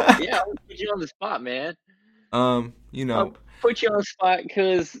 I'll put you on the spot, man. You I'll know, put you on the spot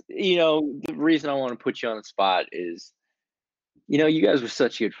because the reason I want to put you on the spot is you guys were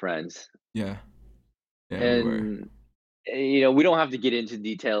such good friends, yeah, yeah, we were. and we don't have to get into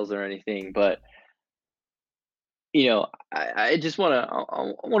details or anything, but I just want to I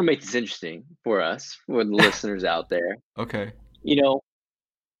want to make this interesting for us, for the listeners out there. Okay. You know,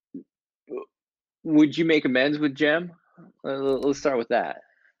 w- would you make amends with Jem? Let's start with that.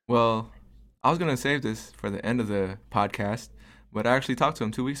 Well, I was gonna save this for the end of the podcast, but I actually talked to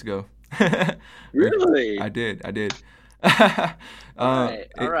him 2 weeks ago. We, Really? I did. All right,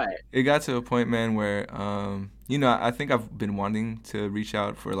 all It right. it got to a point, man, where I think I've been wanting to reach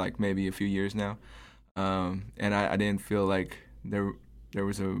out for like maybe a few years now, and I didn't feel like there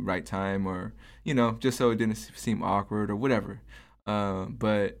was a right time, or just so it didn't seem awkward or whatever.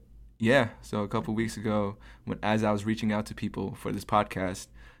 But yeah, so a couple weeks ago, as I was reaching out to people for this podcast,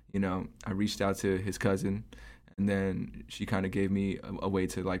 I reached out to his cousin, and then she kind of gave me a way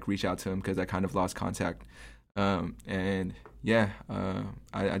to like reach out to him because I kind of lost contact. And yeah,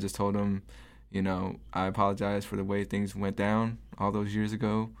 I just told him, I apologize for the way things went down all those years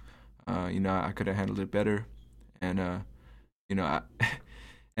ago. I could have handled it better, and I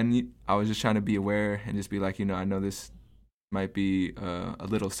I was just trying to be aware and just be like, I know this might be a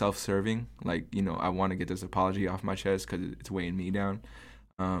little self-serving. Like, I want to get this apology off my chest because it's weighing me down.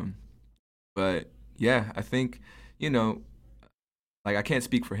 Um, but yeah, I think, you know, like I can't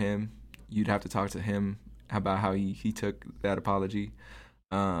speak for him. You'd have to talk to him about how he took that apology.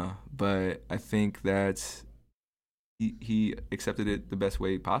 But I think that he accepted it the best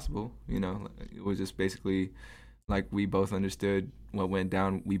way possible. It was just basically like we both understood what went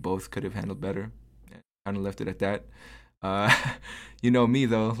down. We both could have handled better. Kind of left it at that. Uh, me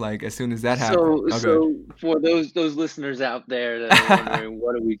though. Like as soon as that happened, So, oh good. so for those listeners out there that are wondering,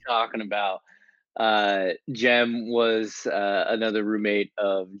 what are we talking about? Jem was another roommate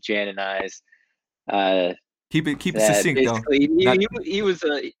of Jan and I's. Uh, Keep it that succinct though. basically Not he was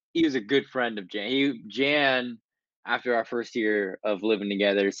a good friend of Jan. Jan, after our first year of living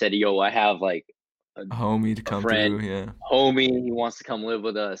together, said, "Yo, I have like a, a homie to a come friend, through. Yeah. homie. He wants to come live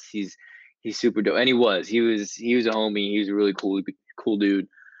with us. He's super dope." And he was a homie. He was a really cool dude.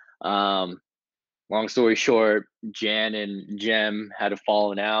 Um, Long story short, Jan and Jem had a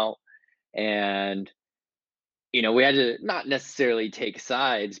falling out, and we had to not necessarily take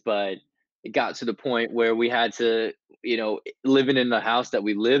sides, but it got to the point where we had to, living in the house that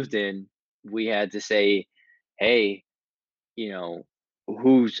we lived in, we had to say, "Hey, you know,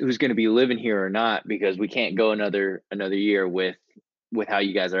 who's going to be living here or not, because we can't go another year with how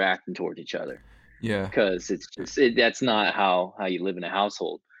you guys are acting towards each other, Yeah. because that's not how you live in a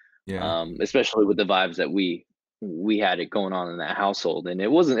household." Yeah. Especially with the vibes that we had it going on in that household, and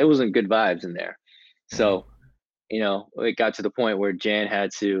it wasn't good vibes in there. Yeah. So it got to the point where Jan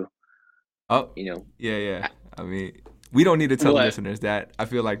had to, Oh, you know, yeah, yeah. I mean, we don't need to tell the what? listeners that. I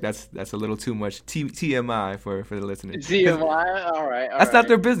feel like that's a little too much TMI for the listeners because TMI. All right, all that's not right.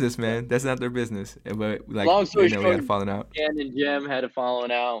 their business, man. That's not their business. But like, Long story we had short, a falling out. Jan and Jem had a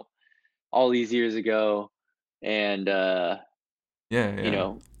falling out all these years ago, and Yeah, you yeah,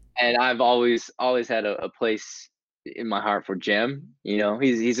 know, and I've always had a place in my heart for Jem.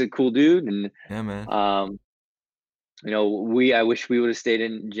 He's a cool dude, and yeah, man. um, I wish we would have stayed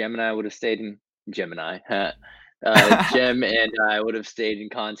in Gemini would have stayed in Gemini. Jem and I would have stayed in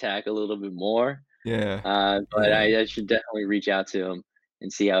contact a little bit more. Yeah, But yeah. I should definitely reach out to him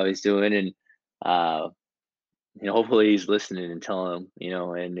and see how he's doing, and uh, hopefully he's listening, and tell him,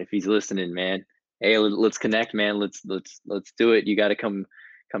 and if he's listening, man, hey, let's connect, man. Let's do it. You got to come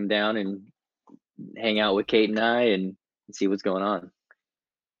down and hang out with Kate and I, and see what's going on.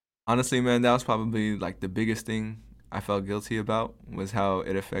 Honestly, man, that was probably like the biggest thing I felt guilty about was how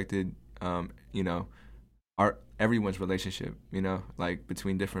it affected, our everyone's relationship. Like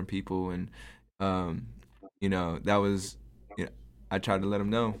between different people, and um, that was, I tried to let him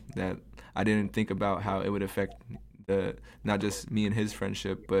know that I didn't think about how it would affect the not just me and his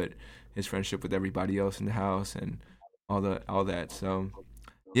friendship, but his friendship with everybody else in the house and all that. So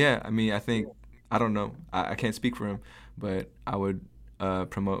yeah, I mean, I think I don't know. I can't speak for him, but I would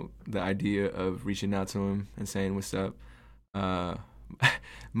promote the idea of reaching out to him and saying what's up. Uh,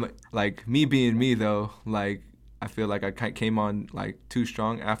 like me being me though, like I feel like I came on like too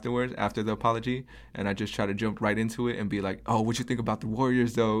strong afterwards after the apology, and I just try to jump right into it and be like, "Oh, what you think about the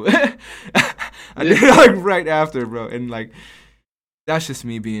Warriors though?" I did it like right after, bro, and like that's just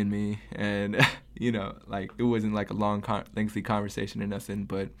me being me, and like it wasn't like a long, lengthy conversation or nothing,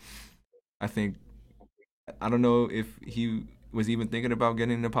 but I think I don't know if he was even thinking about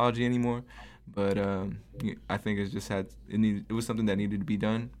getting an apology anymore, but I think it just it was something that needed to be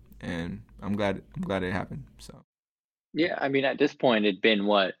done, and I'm glad it happened. So, Yeah, I mean, at this point, it'd been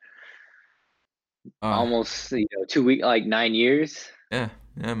what, uh, almost 2 week, like 9 years, yeah,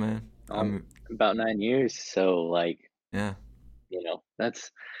 yeah, man. um, about 9 years. So like, Yeah,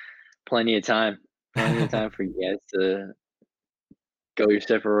 that's plenty of time for you guys to go your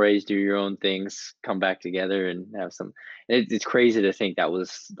separate ways, do your own things, come back together, and have some. It's crazy to think that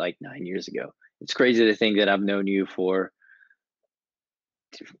was like 9 years ago. It's crazy to think that I've known you for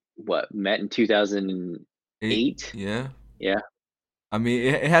what, met in 8, 2008. yeah. Yeah, I mean,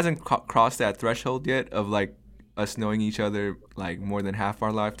 it hasn't crossed that threshold yet of like us knowing each other like more than half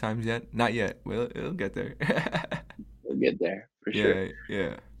our lifetimes yet. Not yet. Well, it'll get there. we'll get there for sure. Yeah,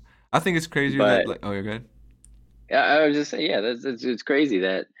 yeah. I think it's crazier that But like, oh, you're good. yeah, I was just saying, yeah, that's it's crazy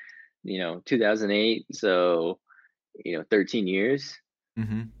that 2008. So 13 years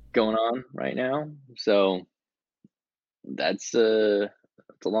Mm-hmm. going on right now. So that's a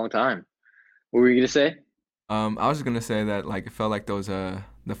long time. What were you gonna say? I was just gonna say that like it felt like those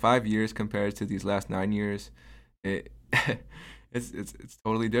the 5 years compared to these last 9 years, it it's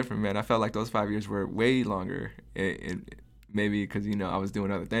totally different, man. I felt like those 5 years were way longer. It maybe because I was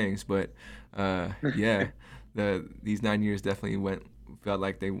doing other things, but yeah, these 9 years definitely felt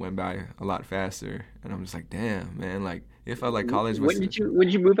like they went by a lot faster, and I'm just like, damn, man, like it felt like college When was. did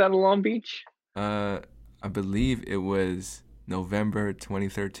you move out of Long Beach? Uh, I believe it was November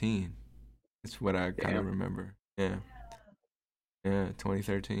 2013. That's what I kind of Damn. remember. Yeah. Yeah,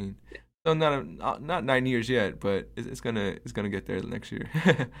 2013. So not 9 years yet, but it's gonna get there next year.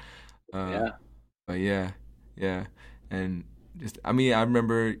 uh, Yeah. but yeah, yeah, and just I mean I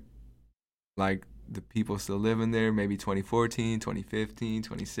remember like the people still living there, maybe 2014, 2015,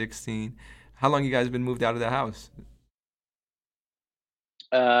 2016. How long you guys been moved out of the house?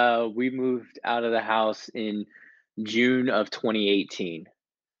 We moved out of the house in June of 2018.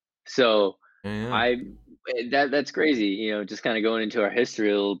 So Yeah, I that's crazy. Just kind of going into our history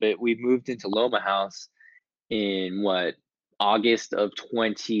a little bit. We moved into Loma House in what, August of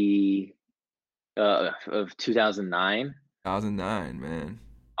 2009. 2009, man.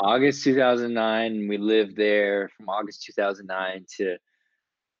 August 2009. We lived there from August 2009 to,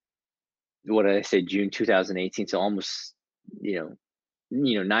 what did I say, June 2018. So almost, you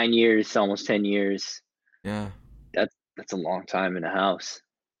know, 9 years, almost 10 years. Yeah, That's a long time in a house.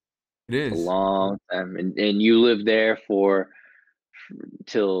 it It's a is. long time, and you lived there for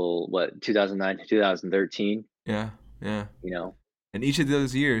till what, 2009 to 2013. Yeah, yeah. You know, And each of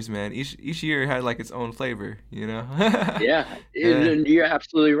those years, man, each year had like its own flavor, you know? yeah, Yeah. you're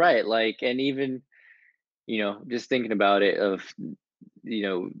absolutely right. Like, and even just thinking about it, of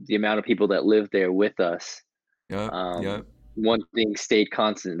the amount of people that lived there with us. Yep, Um, yep. one thing stayed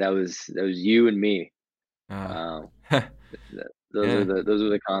constant. That was you and me. Uh, Um, yeah. those are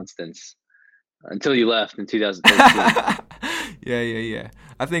the constants until you left in 2013. Yeah, yeah, yeah.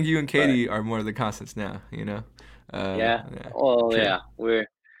 I think you and But Katie are more of the constants now, you know? yeah, Yeah. well, True. yeah,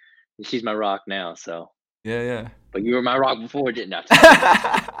 she's my rock now. So, Yeah, but you were my rock before, didn't I? Just kidding.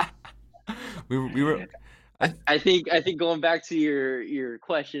 yeah. We were I think going back to your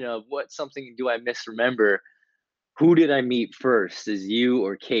question of what something do I misremember, who did I meet first, is you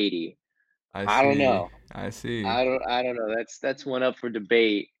or Katie? I I don't see. know. I see. I don't know. That's one up for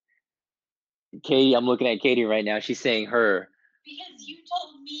debate. Katie, I'm looking at Katie right now. She's saying her. Because you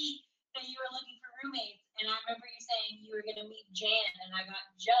told me that you were looking for roommates, and I remember you saying you were going to meet Jan, and I got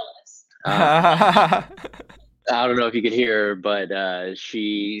jealous. I don't know if you could hear her, but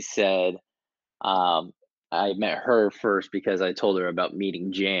she said, um, I met her first because I told her about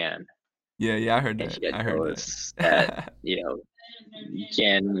meeting Jan, Yeah, yeah, I heard and that. she had I heard told that. us that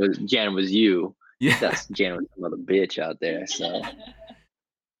Jan was you. Yeah. That's Jan was some other bitch out there. So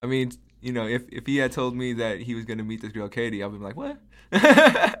I mean, if he had told me that he was gonna meet this girl Katie, I would be like, what?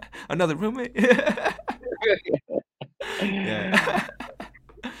 Another roommate? Yeah.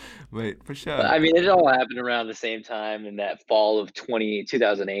 But for but sure. I mean, it all happened around the same time in that fall of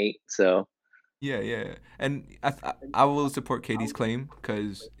 2008. So Yeah, yeah. And I will support Katie's claim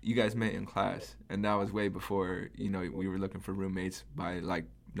because you guys met in class, and that was way before we were looking for roommates by like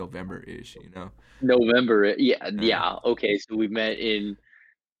November-ish, you know. November. Yeah, Uh, yeah. Okay, so we met in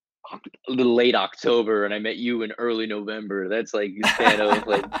a little late October, and I met you in early November. That's like a span of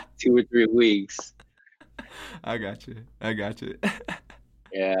like 2 or 3 weeks. I got you. I got you.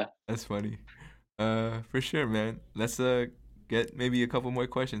 Yeah. That's funny. For sure, man. Let's get maybe a couple more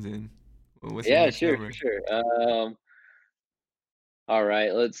questions in. What's the Yeah, next sure, for number? sure. All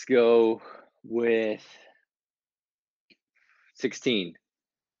right, let's go with 16.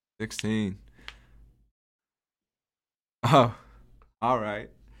 16. Oh, all right.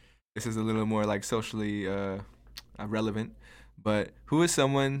 This is a little more like socially relevant, but who is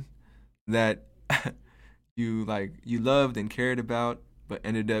someone that you loved and cared about but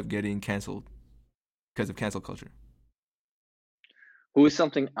ended up getting canceled because of cancel culture Who is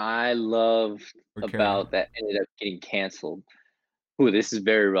something I loved or care? about that ended up getting canceled? Ooh, this is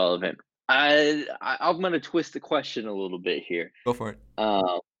very relevant. I'm gonna twist the question a little bit here. Go for it.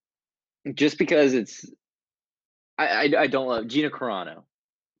 Um, just because I don't love Gina Carano.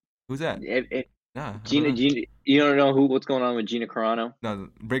 Who's that? If Nah, I don't Gina know. Gina you don't know what's going on with Gina Carano? No,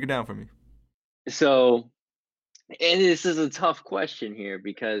 break it down for me. So, and this is a tough question here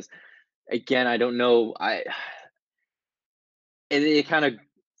because again, I don't know. It kind of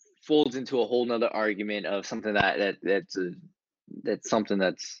folds into a whole nother argument of something that's something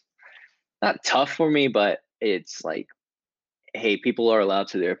that's not tough for me, but it's like, hey, people are allowed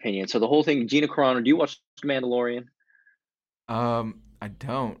to their opinion. So the whole thing, Gina Carano, do you watch Mandalorian? I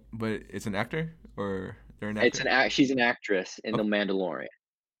don't, but it's an actor or they're an It's actor. an act. She's an actress in the Okay. Mandalorian.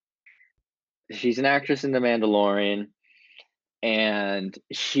 She's an actress in the Mandalorian, and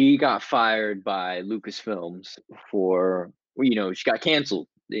she got fired by Lucasfilms for she got canceled.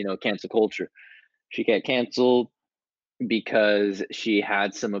 Cancel culture. She got canceled because she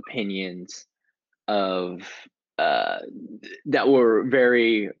had some opinions of uh, that were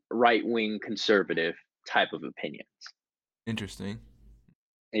very right wing conservative type of opinions. Interesting.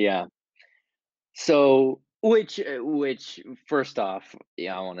 Yeah. So, which first off,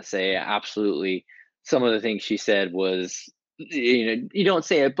 yeah, I want to say absolutely. Some of the things she said was, you don't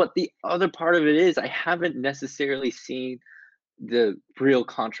say it, but the other part of it is I haven't necessarily seen the real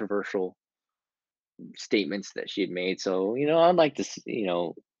controversial statements that she had made. So, I'd like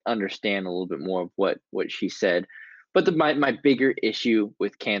to, understand a little bit more of what she said. But my bigger issue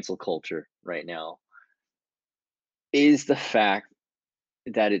with cancel culture right now is the fact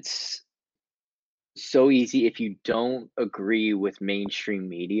that it's so easy if you don't agree with mainstream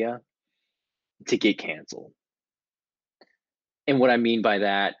media to get canceled. And what I mean by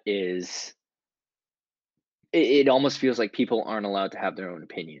that is it almost feels like people aren't allowed to have their own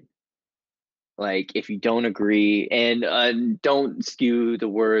opinion. Like if you don't agree, and don't skew the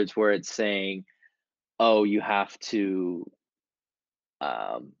words where it's saying, "Oh, you have to,"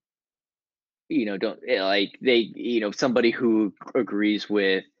 um, don't like somebody who agrees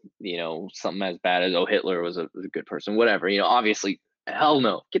with something as bad as, "Oh, Hitler was a good person," whatever. Obviously, hell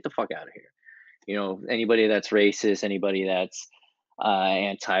no, get the fuck out of here. Anybody that's racist, anybody that's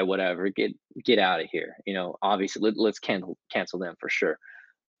anti whatever, get out of here. Obviously, let's cancel them for sure.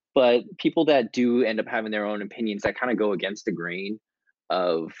 But people that do end up having their own opinions that kind of go against the grain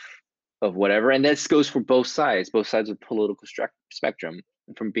of whatever, and this goes for both sides of the political spectrum,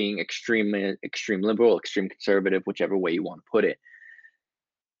 from being extreme liberal, extreme conservative, whichever way you want to put it.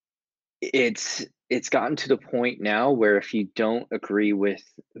 It's gotten to the point now where if you don't agree with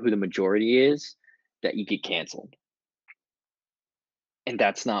who the majority is, that you get canceled. And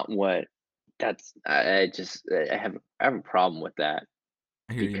that's not what that's I just I have a problem with that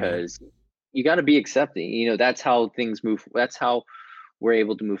I hear you, man. because you got to be accepting. That's how things move. That's how we're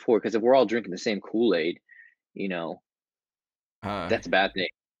able to move forward. Because if we're all drinking the same Kool-Aid, you know, Uh, that's a bad thing.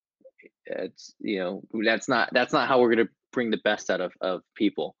 That's not how we're gonna bring the best out of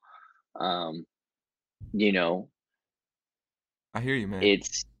people. Um, you know, I hear you, man. it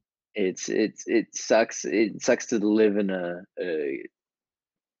sucks to live in a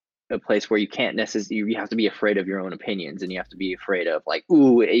place where you can't necessarily you have to be afraid of your own opinions, and you have to be afraid of like,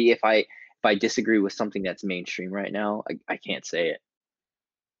 ooh, if I disagree with something that's mainstream right now, I can't say it.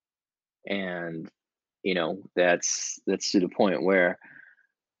 And that's to the point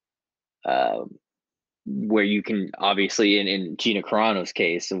um where you can obviously, in Gina Carano's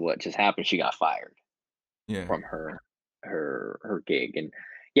case of what just happened, she got fired Yeah. from her gig. And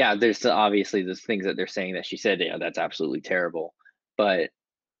yeah, obviously there's things that they're saying that she said, yeah, that's absolutely terrible. But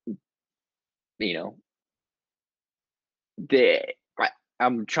you know the I,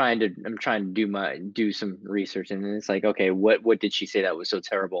 I'm trying to do some research, and it's like, okay, what did she say that was so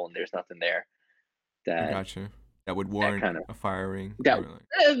terrible, and there's nothing there I that got you. that would that warrant kind of a firing that or like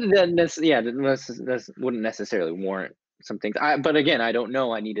that wouldn't necessarily warrant some things. But again, I don't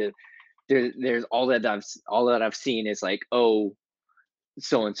know. I need to. There's all that I've seen is like, oh,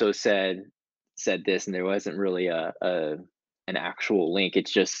 so and so said this, and there wasn't really a an actual link.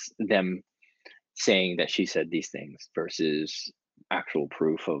 It's just them saying that she said these things versus actual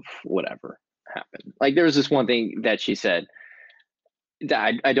proof of whatever happened. Like there was this one thing that she said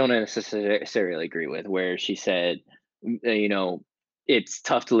that I don't necessarily agree with, where she said, you know, it's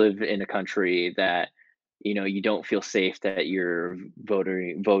tough to live in a country that, you know, you don't feel safe that your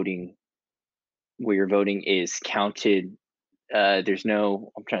voting where you're voting is counted. There's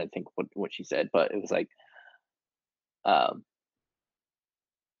no, I'm trying to think what she said, but it was like, um,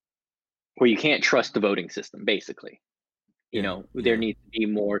 where you can't trust the voting system, basically. You yeah, know, there yeah, needs to be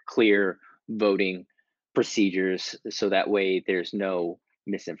more clear voting procedures so that way there's no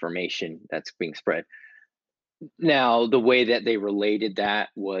misinformation that's being spread. Now, the way that they related that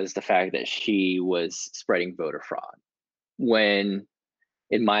was the fact that she was spreading voter fraud. When,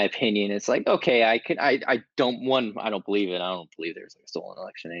 in my opinion, it's like, okay, I don't, one, I don't believe it. I don't believe there's like a stolen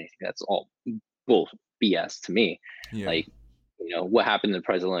election or anything. That's all bull BS to me. yeah. Like, you know, what happened in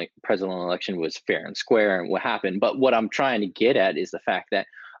the presidential election was fair and square, and what happened. But what I'm trying to get at is the fact that,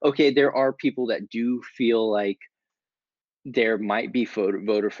 okay, there are people that do feel like there might be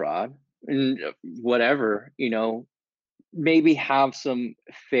voter fraud and whatever, you know, maybe have some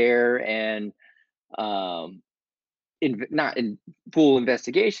fair and um not in full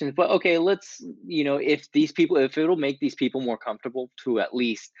investigations, but okay, let's, you know, if these people, if it'll make these people more comfortable to at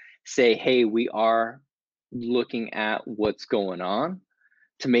least say, hey, we are looking at what's going on,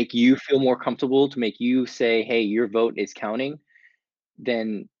 to make you feel more comfortable, to make you say, hey, your vote is counting,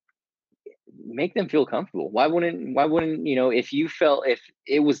 then make them feel comfortable. Why wouldn't, you know, if you felt, if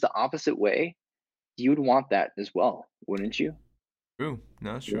it was the opposite way, you'd want that as well, wouldn't you? True.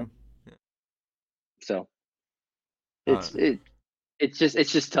 No, it's Yeah. true. Yeah. So Uh, it's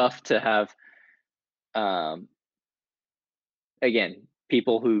it's just tough to have, um again,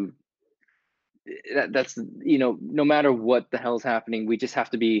 people who, that's, you know, no matter what the hell's happening, we just have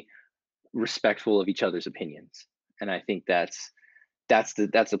to be respectful of each other's opinions. And I think that's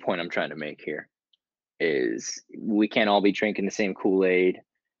the point I'm trying to make here, is we can't all be drinking the same Kool-Aid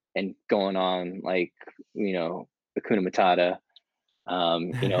and going on like, you know, Hakuna Matata.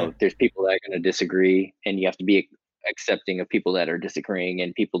 You know, there's people that are going to disagree, and you have to be accepting of people that are disagreeing,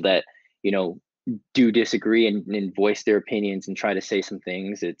 and people that, you know, do disagree and voice their opinions and try to say some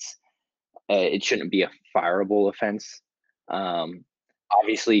things. It shouldn't be a fireable offense. Um,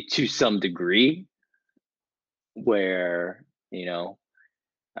 Obviously, to some degree, where, you know,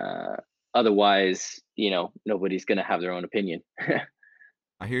 uh, otherwise, you know, nobody's going to have their own opinion.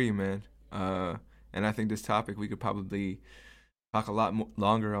 I hear you, man. And I think this topic we could probably talk a lot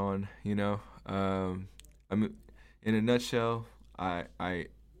longer on. I mean, in a nutshell, I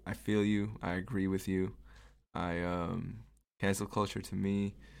feel you. I agree with you. I cancel culture to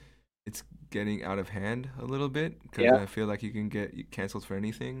me, it's getting out of hand a little bit because Yeah, I feel like you can get canceled for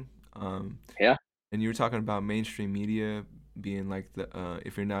anything. Um, yeah, and you were talking about mainstream media being like the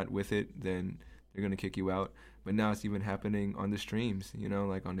if you're not with it, then they're gonna kick you out. But now it's even happening on the streams,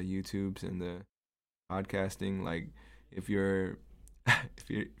 like on the YouTubes and the podcasting. Like if you're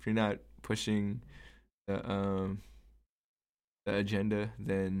if you're not pushing the the agenda,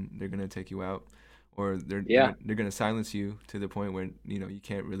 then they're gonna take you out, or yeah. they're gonna silence you to the point where you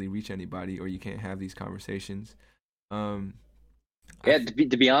can't really reach anybody, or you can't have these conversations. Um, I Yeah, f-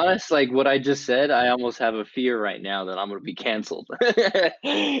 to be honest, like what I just said, I almost have a fear right now that I'm going to be canceled.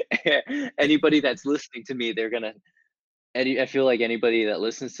 Anybody that's listening to me, they're gonna. I feel like anybody that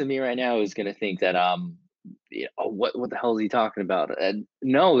listens to me right now is gonna think that, oh, what the hell is he talking about? And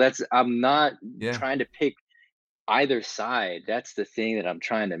no, that's, I'm not yeah, trying to pick either side. That's the thing that I'm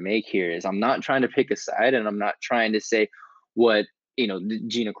trying to make here, is I'm not trying to pick a side, and I'm not trying to say what,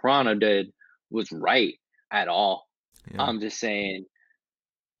 Gina Carano did was right at all. yeah, I'm just saying,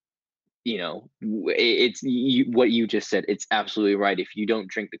 it's what you just said. It's absolutely right. If you don't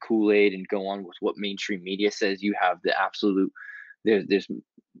drink the Kool-Aid and go on with what mainstream media says, you have the absolute, there's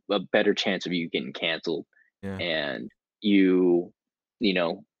a better chance of you getting canceled, yeah, and you you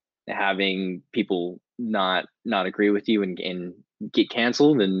know having people not agree with you and get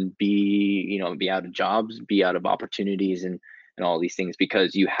canceled and be out of jobs, be out of opportunities, and all these things,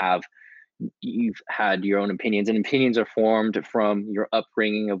 because you've had your own opinions, and opinions are formed from your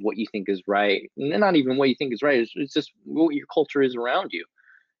upbringing of what you think is right, and not even what you think is right. It's just what your culture is around you,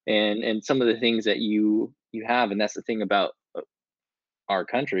 and some of the things that you have. And that's the thing about our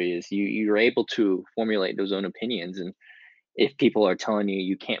country is you're able to formulate those own opinions, and if people are telling you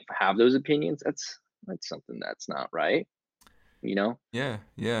you can't have those opinions, that's something that's not right, you know? Yeah,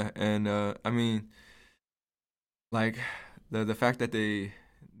 yeah, and I mean, like the fact that they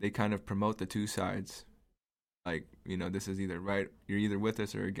kind of promote the two sides, like this is either right, you're either with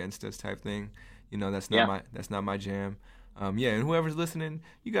us or against us type thing. Yeah. That's not my jam. Yeah, and whoever's listening,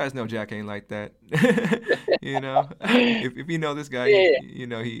 you guys know Jack ain't like that. If you know this guy,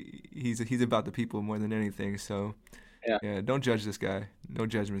 Yeah. he's about the people more than anything. So Yeah. yeah, don't judge this guy. No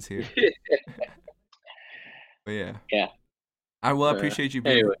judgments here. But yeah. Yeah. I will appreciate you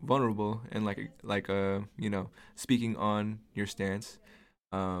being Anyway. vulnerable and speaking on your stance.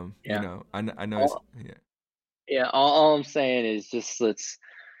 Yeah. I know All, yeah. yeah. All I'm saying is just let's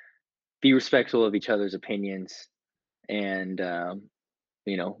be respectful of each other's opinions, and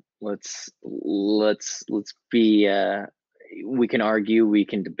let's be we can argue, we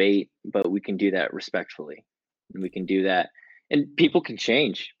can debate, but we can do that respectfully, and we can do that, and people could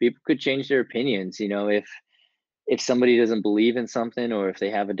change their opinions, if somebody doesn't believe in something, or if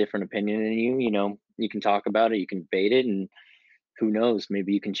they have a different opinion than you can talk about it, you can debate it, and who knows,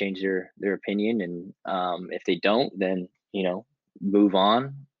 maybe you can change their opinion, and if they don't, then move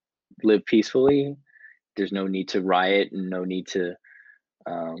on, live peacefully. There's no need to riot, and no need to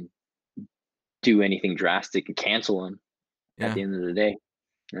um, do anything drastic and cancel them at Yeah, the end of the day.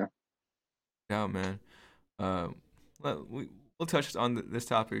 Yeah. yeah, man. Um, we'll touch on this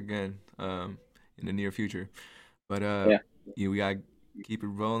topic again in the near future, but Yeah. yeah, we gotta keep it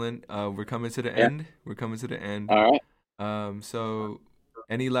rolling. We're coming to the Yeah. end. We're coming to the end. All right. So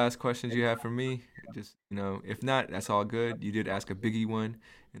any last questions you have for me? Just if not, that's all good. You did ask a biggie one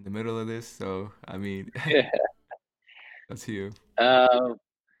in the middle of this, so I mean, Yeah. that's you. Uh,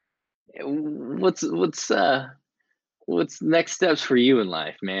 what's next steps for you in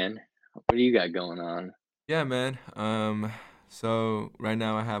life, man? What do you got going on? Yeah, man. So right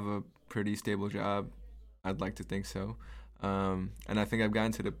now I have a pretty stable job. I'd like to think so. And I think I've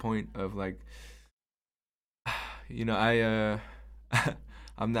gotten to the point of like, I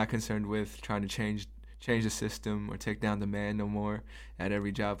I'm not concerned with trying to change the system or take down the man no more. At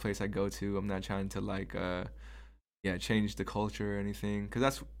every job place I go to, I'm not trying to yeah, change the culture or anything.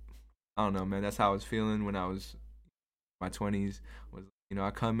 Cause I don't know, man. That's how I was feeling when I was my 20s. Was I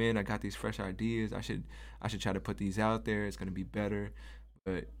come in, I got these fresh ideas. I should try to put these out there. It's gonna be better.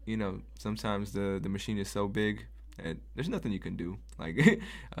 But sometimes the machine is so big and there's nothing you can do. Like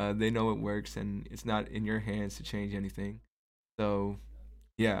they know it works and it's not in your hands to change anything. So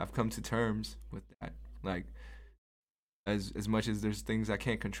yeah, I've come to terms with that. Like as much as there's things I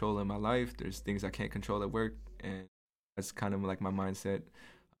can't control in my life, there's things I can't control at work, and that's kind of like my mindset.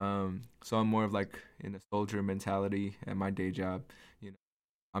 So I'm more of like in a soldier mentality at my day job.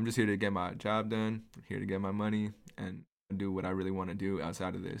 I'm just here to get my job done, here to get my money, and do what I really want to do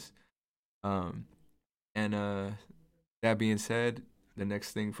outside of this. Um, and that being said, the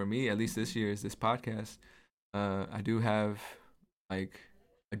next thing for me, at least this year, is this podcast. I do have like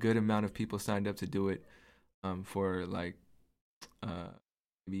a good amount of people signed up to do it. For like uh,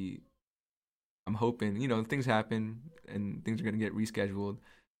 maybe I'm hoping things happen and things are gonna get rescheduled,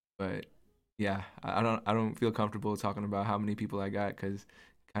 but yeah, I don't feel comfortable talking about how many people I got because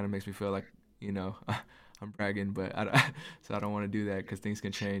it kind of makes me feel like I'm bragging, but so I don't want to do that because things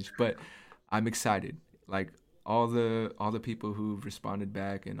can change. But I'm excited, like all the people who've responded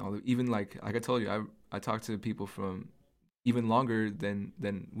back and even like I told you, I talked to people from even longer than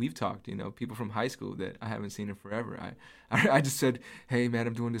we've talked. People from high school that I haven't seen in forever. I just said, hey man,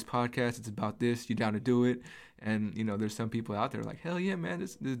 I'm doing this podcast. It's about this. You down to do it? And there's some people out there like, hell yeah, man,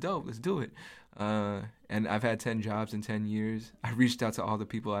 this is dope. Let's do it. And I've had 10 jobs in 10 years. I reached out to all the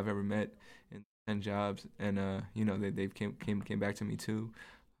people I've ever met in 10 jobs, and they've came back to me too.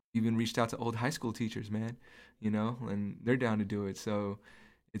 Even reached out to old high school teachers, man. And they're down to do it. So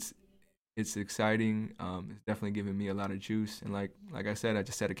it's it's exciting. It's definitely giving me a lot of juice, and like I said, I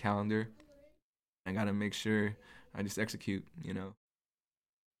just set a calendar. I gotta make sure I just execute,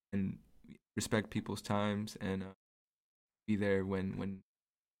 and respect people's times and be there when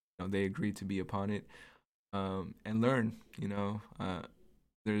they agree to be upon it, and learn.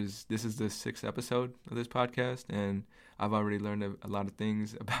 This is the sixth episode of this podcast, and I've already learned a lot of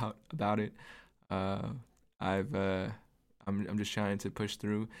things about it. Uh, I've I'm just trying to push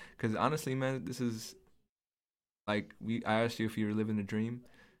through because honestly, man, this is like I asked you if you were living a dream.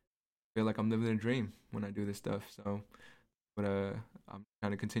 I feel like I'm living a dream when I do this stuff. So, but I'm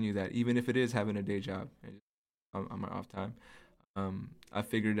trying to continue that, even if it is having a day job on my off time. I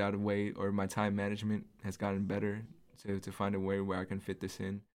figured out a way, or my time management has gotten better to find a way where I can fit this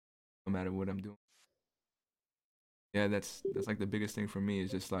in, no matter what I'm doing. Yeah, that's like the biggest thing for me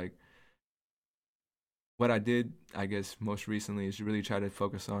is just like what I did, I guess, most recently is really try to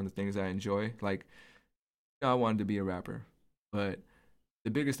focus on the things I enjoy. Like, I wanted to be a rapper, but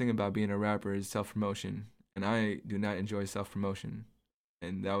the biggest thing about being a rapper is self promotion, and I do not enjoy self promotion.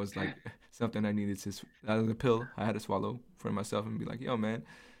 And that was like something I needed to. That was a pill I had to swallow for myself and be like, "Yo, man,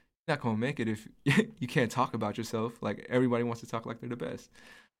 you're not gonna make it if you can't talk about yourself. Like everybody wants to talk like they're the best."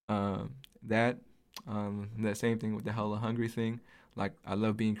 Um, that, that same thing with the hella hungry thing. Like I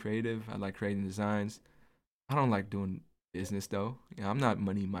love being creative. I like creating designs. I don't like doing business though. I'm not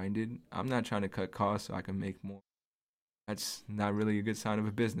money minded. I'm not trying to cut costs so I can make more. That's not really a good sign of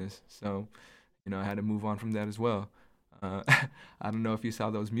a business. So, I had to move on from that as well. Uh, I don't know if you saw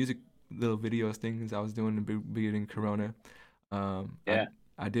those music little videos things I was doing in the beginning Corona. Um, I Yeah.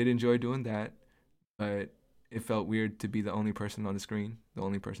 I did enjoy doing that, but it felt weird to be the only person on the screen, the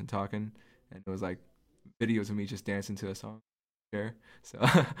only person talking, and it was like videos of me just dancing to a song. There, so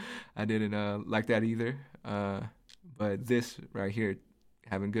I didn't like that either. But this right here,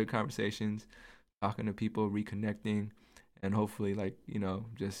 having good conversations, talking to people, reconnecting, and hopefully like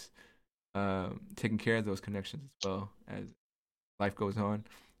just taking care of those connections as well as life goes on.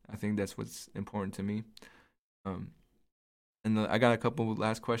 I think that's what's important to me. Um, I got a couple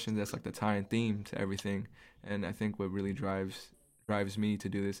last questions that's like the tie and theme to everything, and I think what really drives me to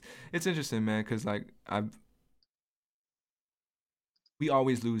do this. It's interesting, man, because like we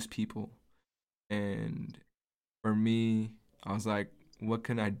always lose people, and for me, I was like, what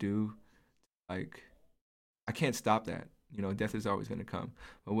can I do? Like, I can't stop that. Death is always gonna come,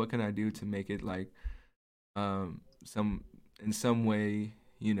 but what can I do to make it like some in some way,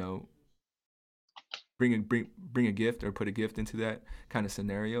 bring a gift or put a gift into that kind of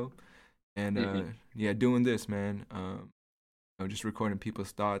scenario. And Hmm. yeah, doing this, man, just recording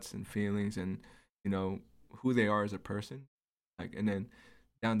people's thoughts and feelings and you know who they are as a person, like, and then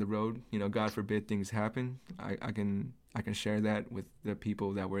down the road, God forbid things happen, I can share that with the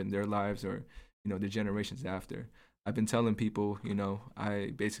people that were in their lives or the generations after. I've been telling people,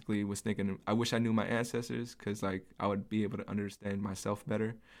 I basically was thinking I wish I knew my ancestors because like I would be able to understand myself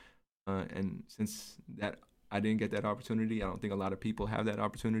better. And since that I didn't get that opportunity, I don't think a lot of people have that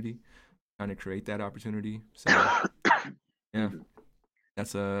opportunity. Trying to create that opportunity. So yeah, Hmm.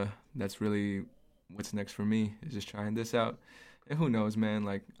 that's really what's next for me is just trying this out. And who knows, man?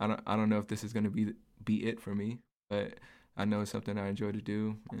 Like I don't know if this is gonna be it for me, but I know it's something I enjoy to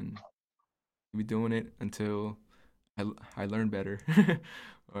do and be doing it until I learn better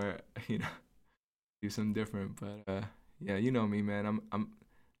or you know do something different. But yeah, you know me, man. I'm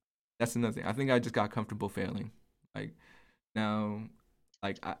that's another thing. I think I just got comfortable failing. Like now,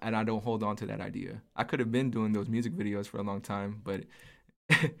 like and I don't hold on to that idea. I could have been doing those music videos for a long time, but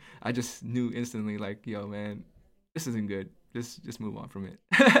I just knew instantly, like, yo, man, this isn't good. Just move on from it.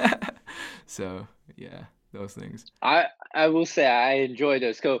 So yeah, those things. I will say I enjoy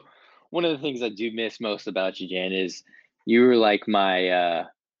those. So one of the things I do miss most about you, Jan, is you were like my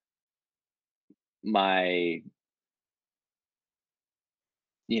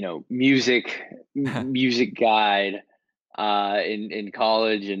music guide in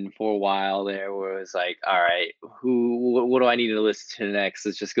college and for a while there where it was like, all right, what do I need to listen to next?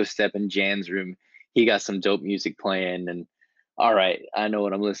 Let's just go step in Jan's room. He got some dope music playing, and all right, I know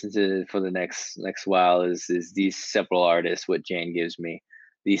what I'm listening to for the next while is these several artists, what Jan gives me,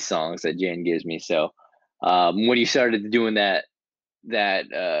 these songs that Jan gives me. So when you started doing that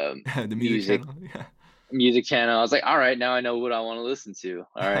The music music channel. Yeah. music channel, I was like, all right, now I know what I want to listen to.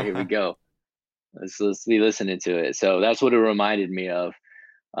 All right, here we go. Let's be listening to it. So that's what it reminded me of.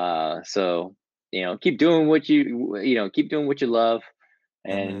 So keep doing what keep doing what you love,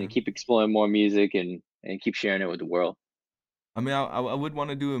 Yeah, and man. keep exploring more music and keep sharing it with the world. I mean, I would want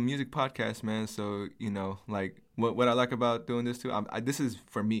to do a music podcast, man. So like what I like about doing this too. This is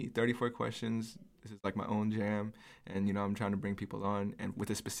for me. 34 questions. This is like my own jam, and I'm trying to bring people on and with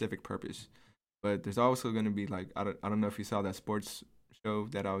a specific purpose. But there's also going to be like I don't know if you saw that sports show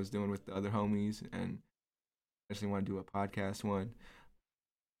that I was doing with the other homies, and I actually want to do a podcast one.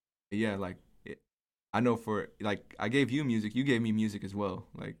 But yeah, like I know for like I gave you music, you gave me music as well.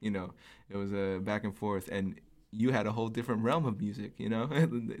 Like it was a back and forth, and you had a whole different realm of music. The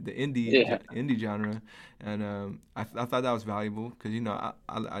Yeah. indie genre, and I thought that was valuable because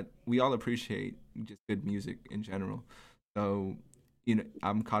we all appreciate just good music in general. So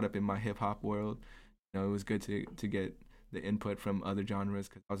I'm caught up in my hip hop world. It was good to get the input from other genres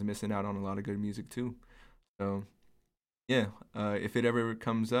because I was missing out on a lot of good music too. So Yeah, if it ever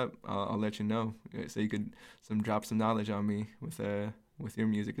comes up, I'll let you know, so you could drop some knowledge on me with your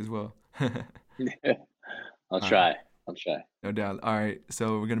music as well. I'll All right, try. I'll try. no doubt. All right,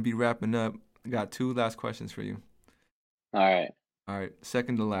 so we're gonna be wrapping up. I got two last questions for you. All right. All right,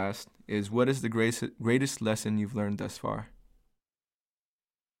 second to last is what is the greatest lesson you've learned thus far?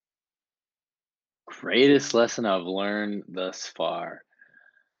 Greatest lesson I've learned thus far.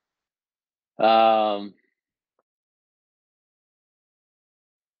 Um,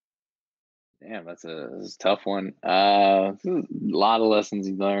 Damn, that's a tough one. A lot of lessons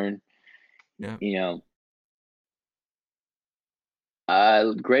you learn. Yeah, You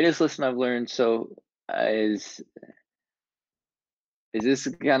know, greatest lesson I've learned. So is this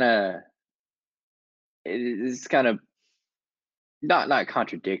kind of is kind of not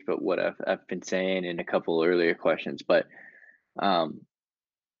contradict, but what I've been saying in a couple earlier questions. But um,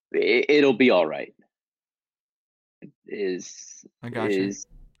 it'll be all right. Is I got you. is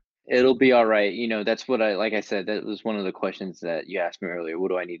It'll be all right. That's what like I said, that was one of the questions that you asked me earlier. What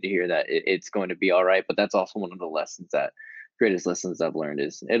do I need to hear? That it's going to be all right. But that's also one of the greatest lessons I've learned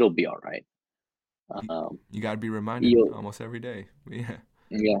is it'll be all right. You, Um, you got to be reminded you'll, almost every day. Yeah,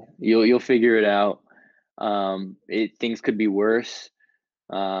 yeah, you'll figure it out. Things could be worse.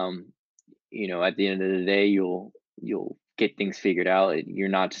 Um, at the end of the day, you'll get things figured out. You're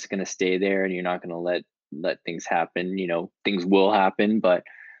not just going to stay there, and you're not going to let things happen. Things will happen, but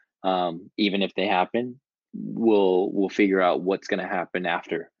even if they happen, we'll figure out what's going to happen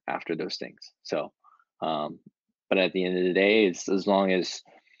after those things. So, um, but at the end of the day, it's as long as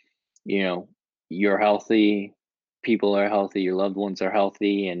you know you're healthy, people are healthy, your loved ones are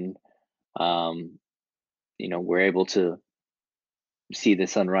healthy, and um, we're able to see the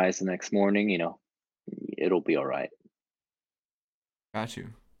sunrise the next morning. It'll be all right. got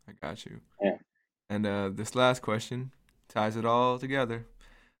you. I got you. Yeah. And this last question ties it all together.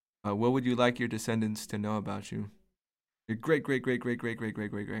 What would you like your descendants to know about you? Your great, great, great, great, great, great,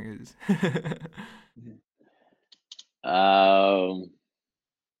 great, great grandkids. Um,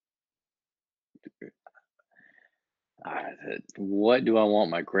 what do I want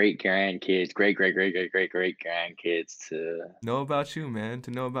my great great great great great great grandkids to? Know about you, man.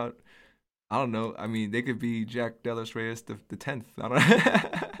 To know about, I don't know. I mean, they could be Jack Delos Reyes the 10th. I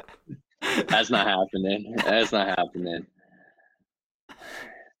That's don't. not happening. That's not happening.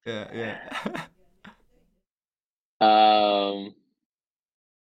 Yeah, yeah. Um,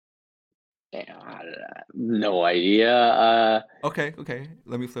 yeah, no idea. Okay, okay.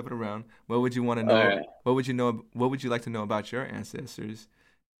 Let me flip it around. What would you want to All know? right. What would you know? What would you like to know about your ancestors?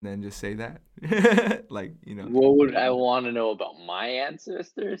 And then just say that. Like, What would I want to know about my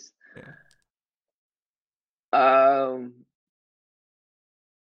ancestors? yeah. Um,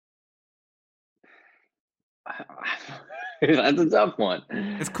 that's a tough one.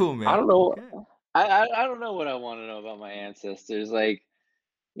 It's cool, I man. don't know. Yeah. I don't know what I want to know about my ancestors. Like,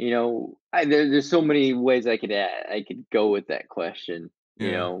 there's so many ways I could go with that question.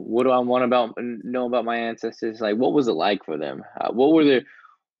 Yeah. What do I want about know about my ancestors? Like, what was it like for them? What were their,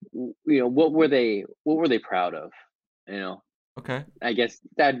 what were they proud of? You know, Okay. I guess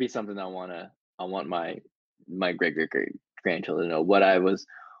that'd be something I want my great great great grandchildren to know what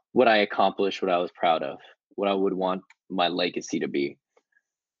I accomplished, what I was proud of, what I would want my legacy to be.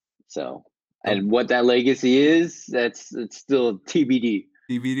 So, So and what that legacy is, it's still TBD.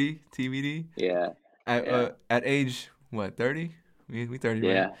 TBD, TBD. Yeah, yeah, At age what, 30? We 30,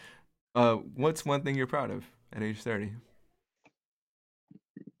 right? yeah. What's one thing you're proud of at age 30?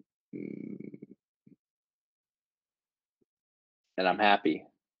 Mm, and I'm happy.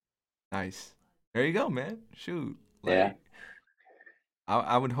 Nice. There you go, man. Shoot. Yeah, Like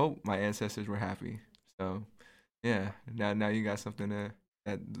I would hope my ancestors were happy. So yeah, now you got something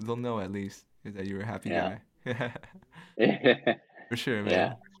that they'll know at least is that you're a happy yeah, guy. For sure,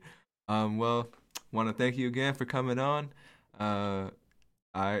 yeah. man. Well, want to thank you again for coming on.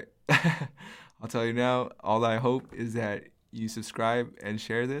 I I'll tell you now, all I hope is that you subscribe and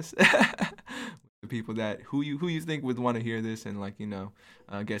share this with the people that who you think would want to hear this and like,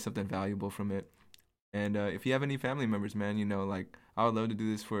 get something valuable from it. And if you have any family members, man, like I would love to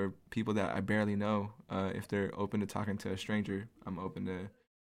do this for people that I barely know. If they're open to talking to a stranger, I'm open to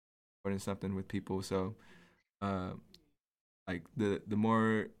recording something with people. So, uh, like the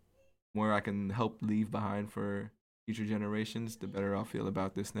more I can help leave behind for future generations, the better I'll feel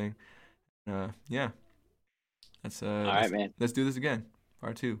about this thing. Yeah, let's All right, man. let's do this again,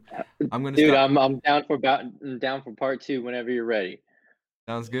 part two. I'm gonna Dude, stop. I'm down for part two whenever you're ready.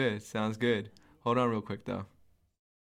 Sounds good. Sounds good. Hold on real quick though.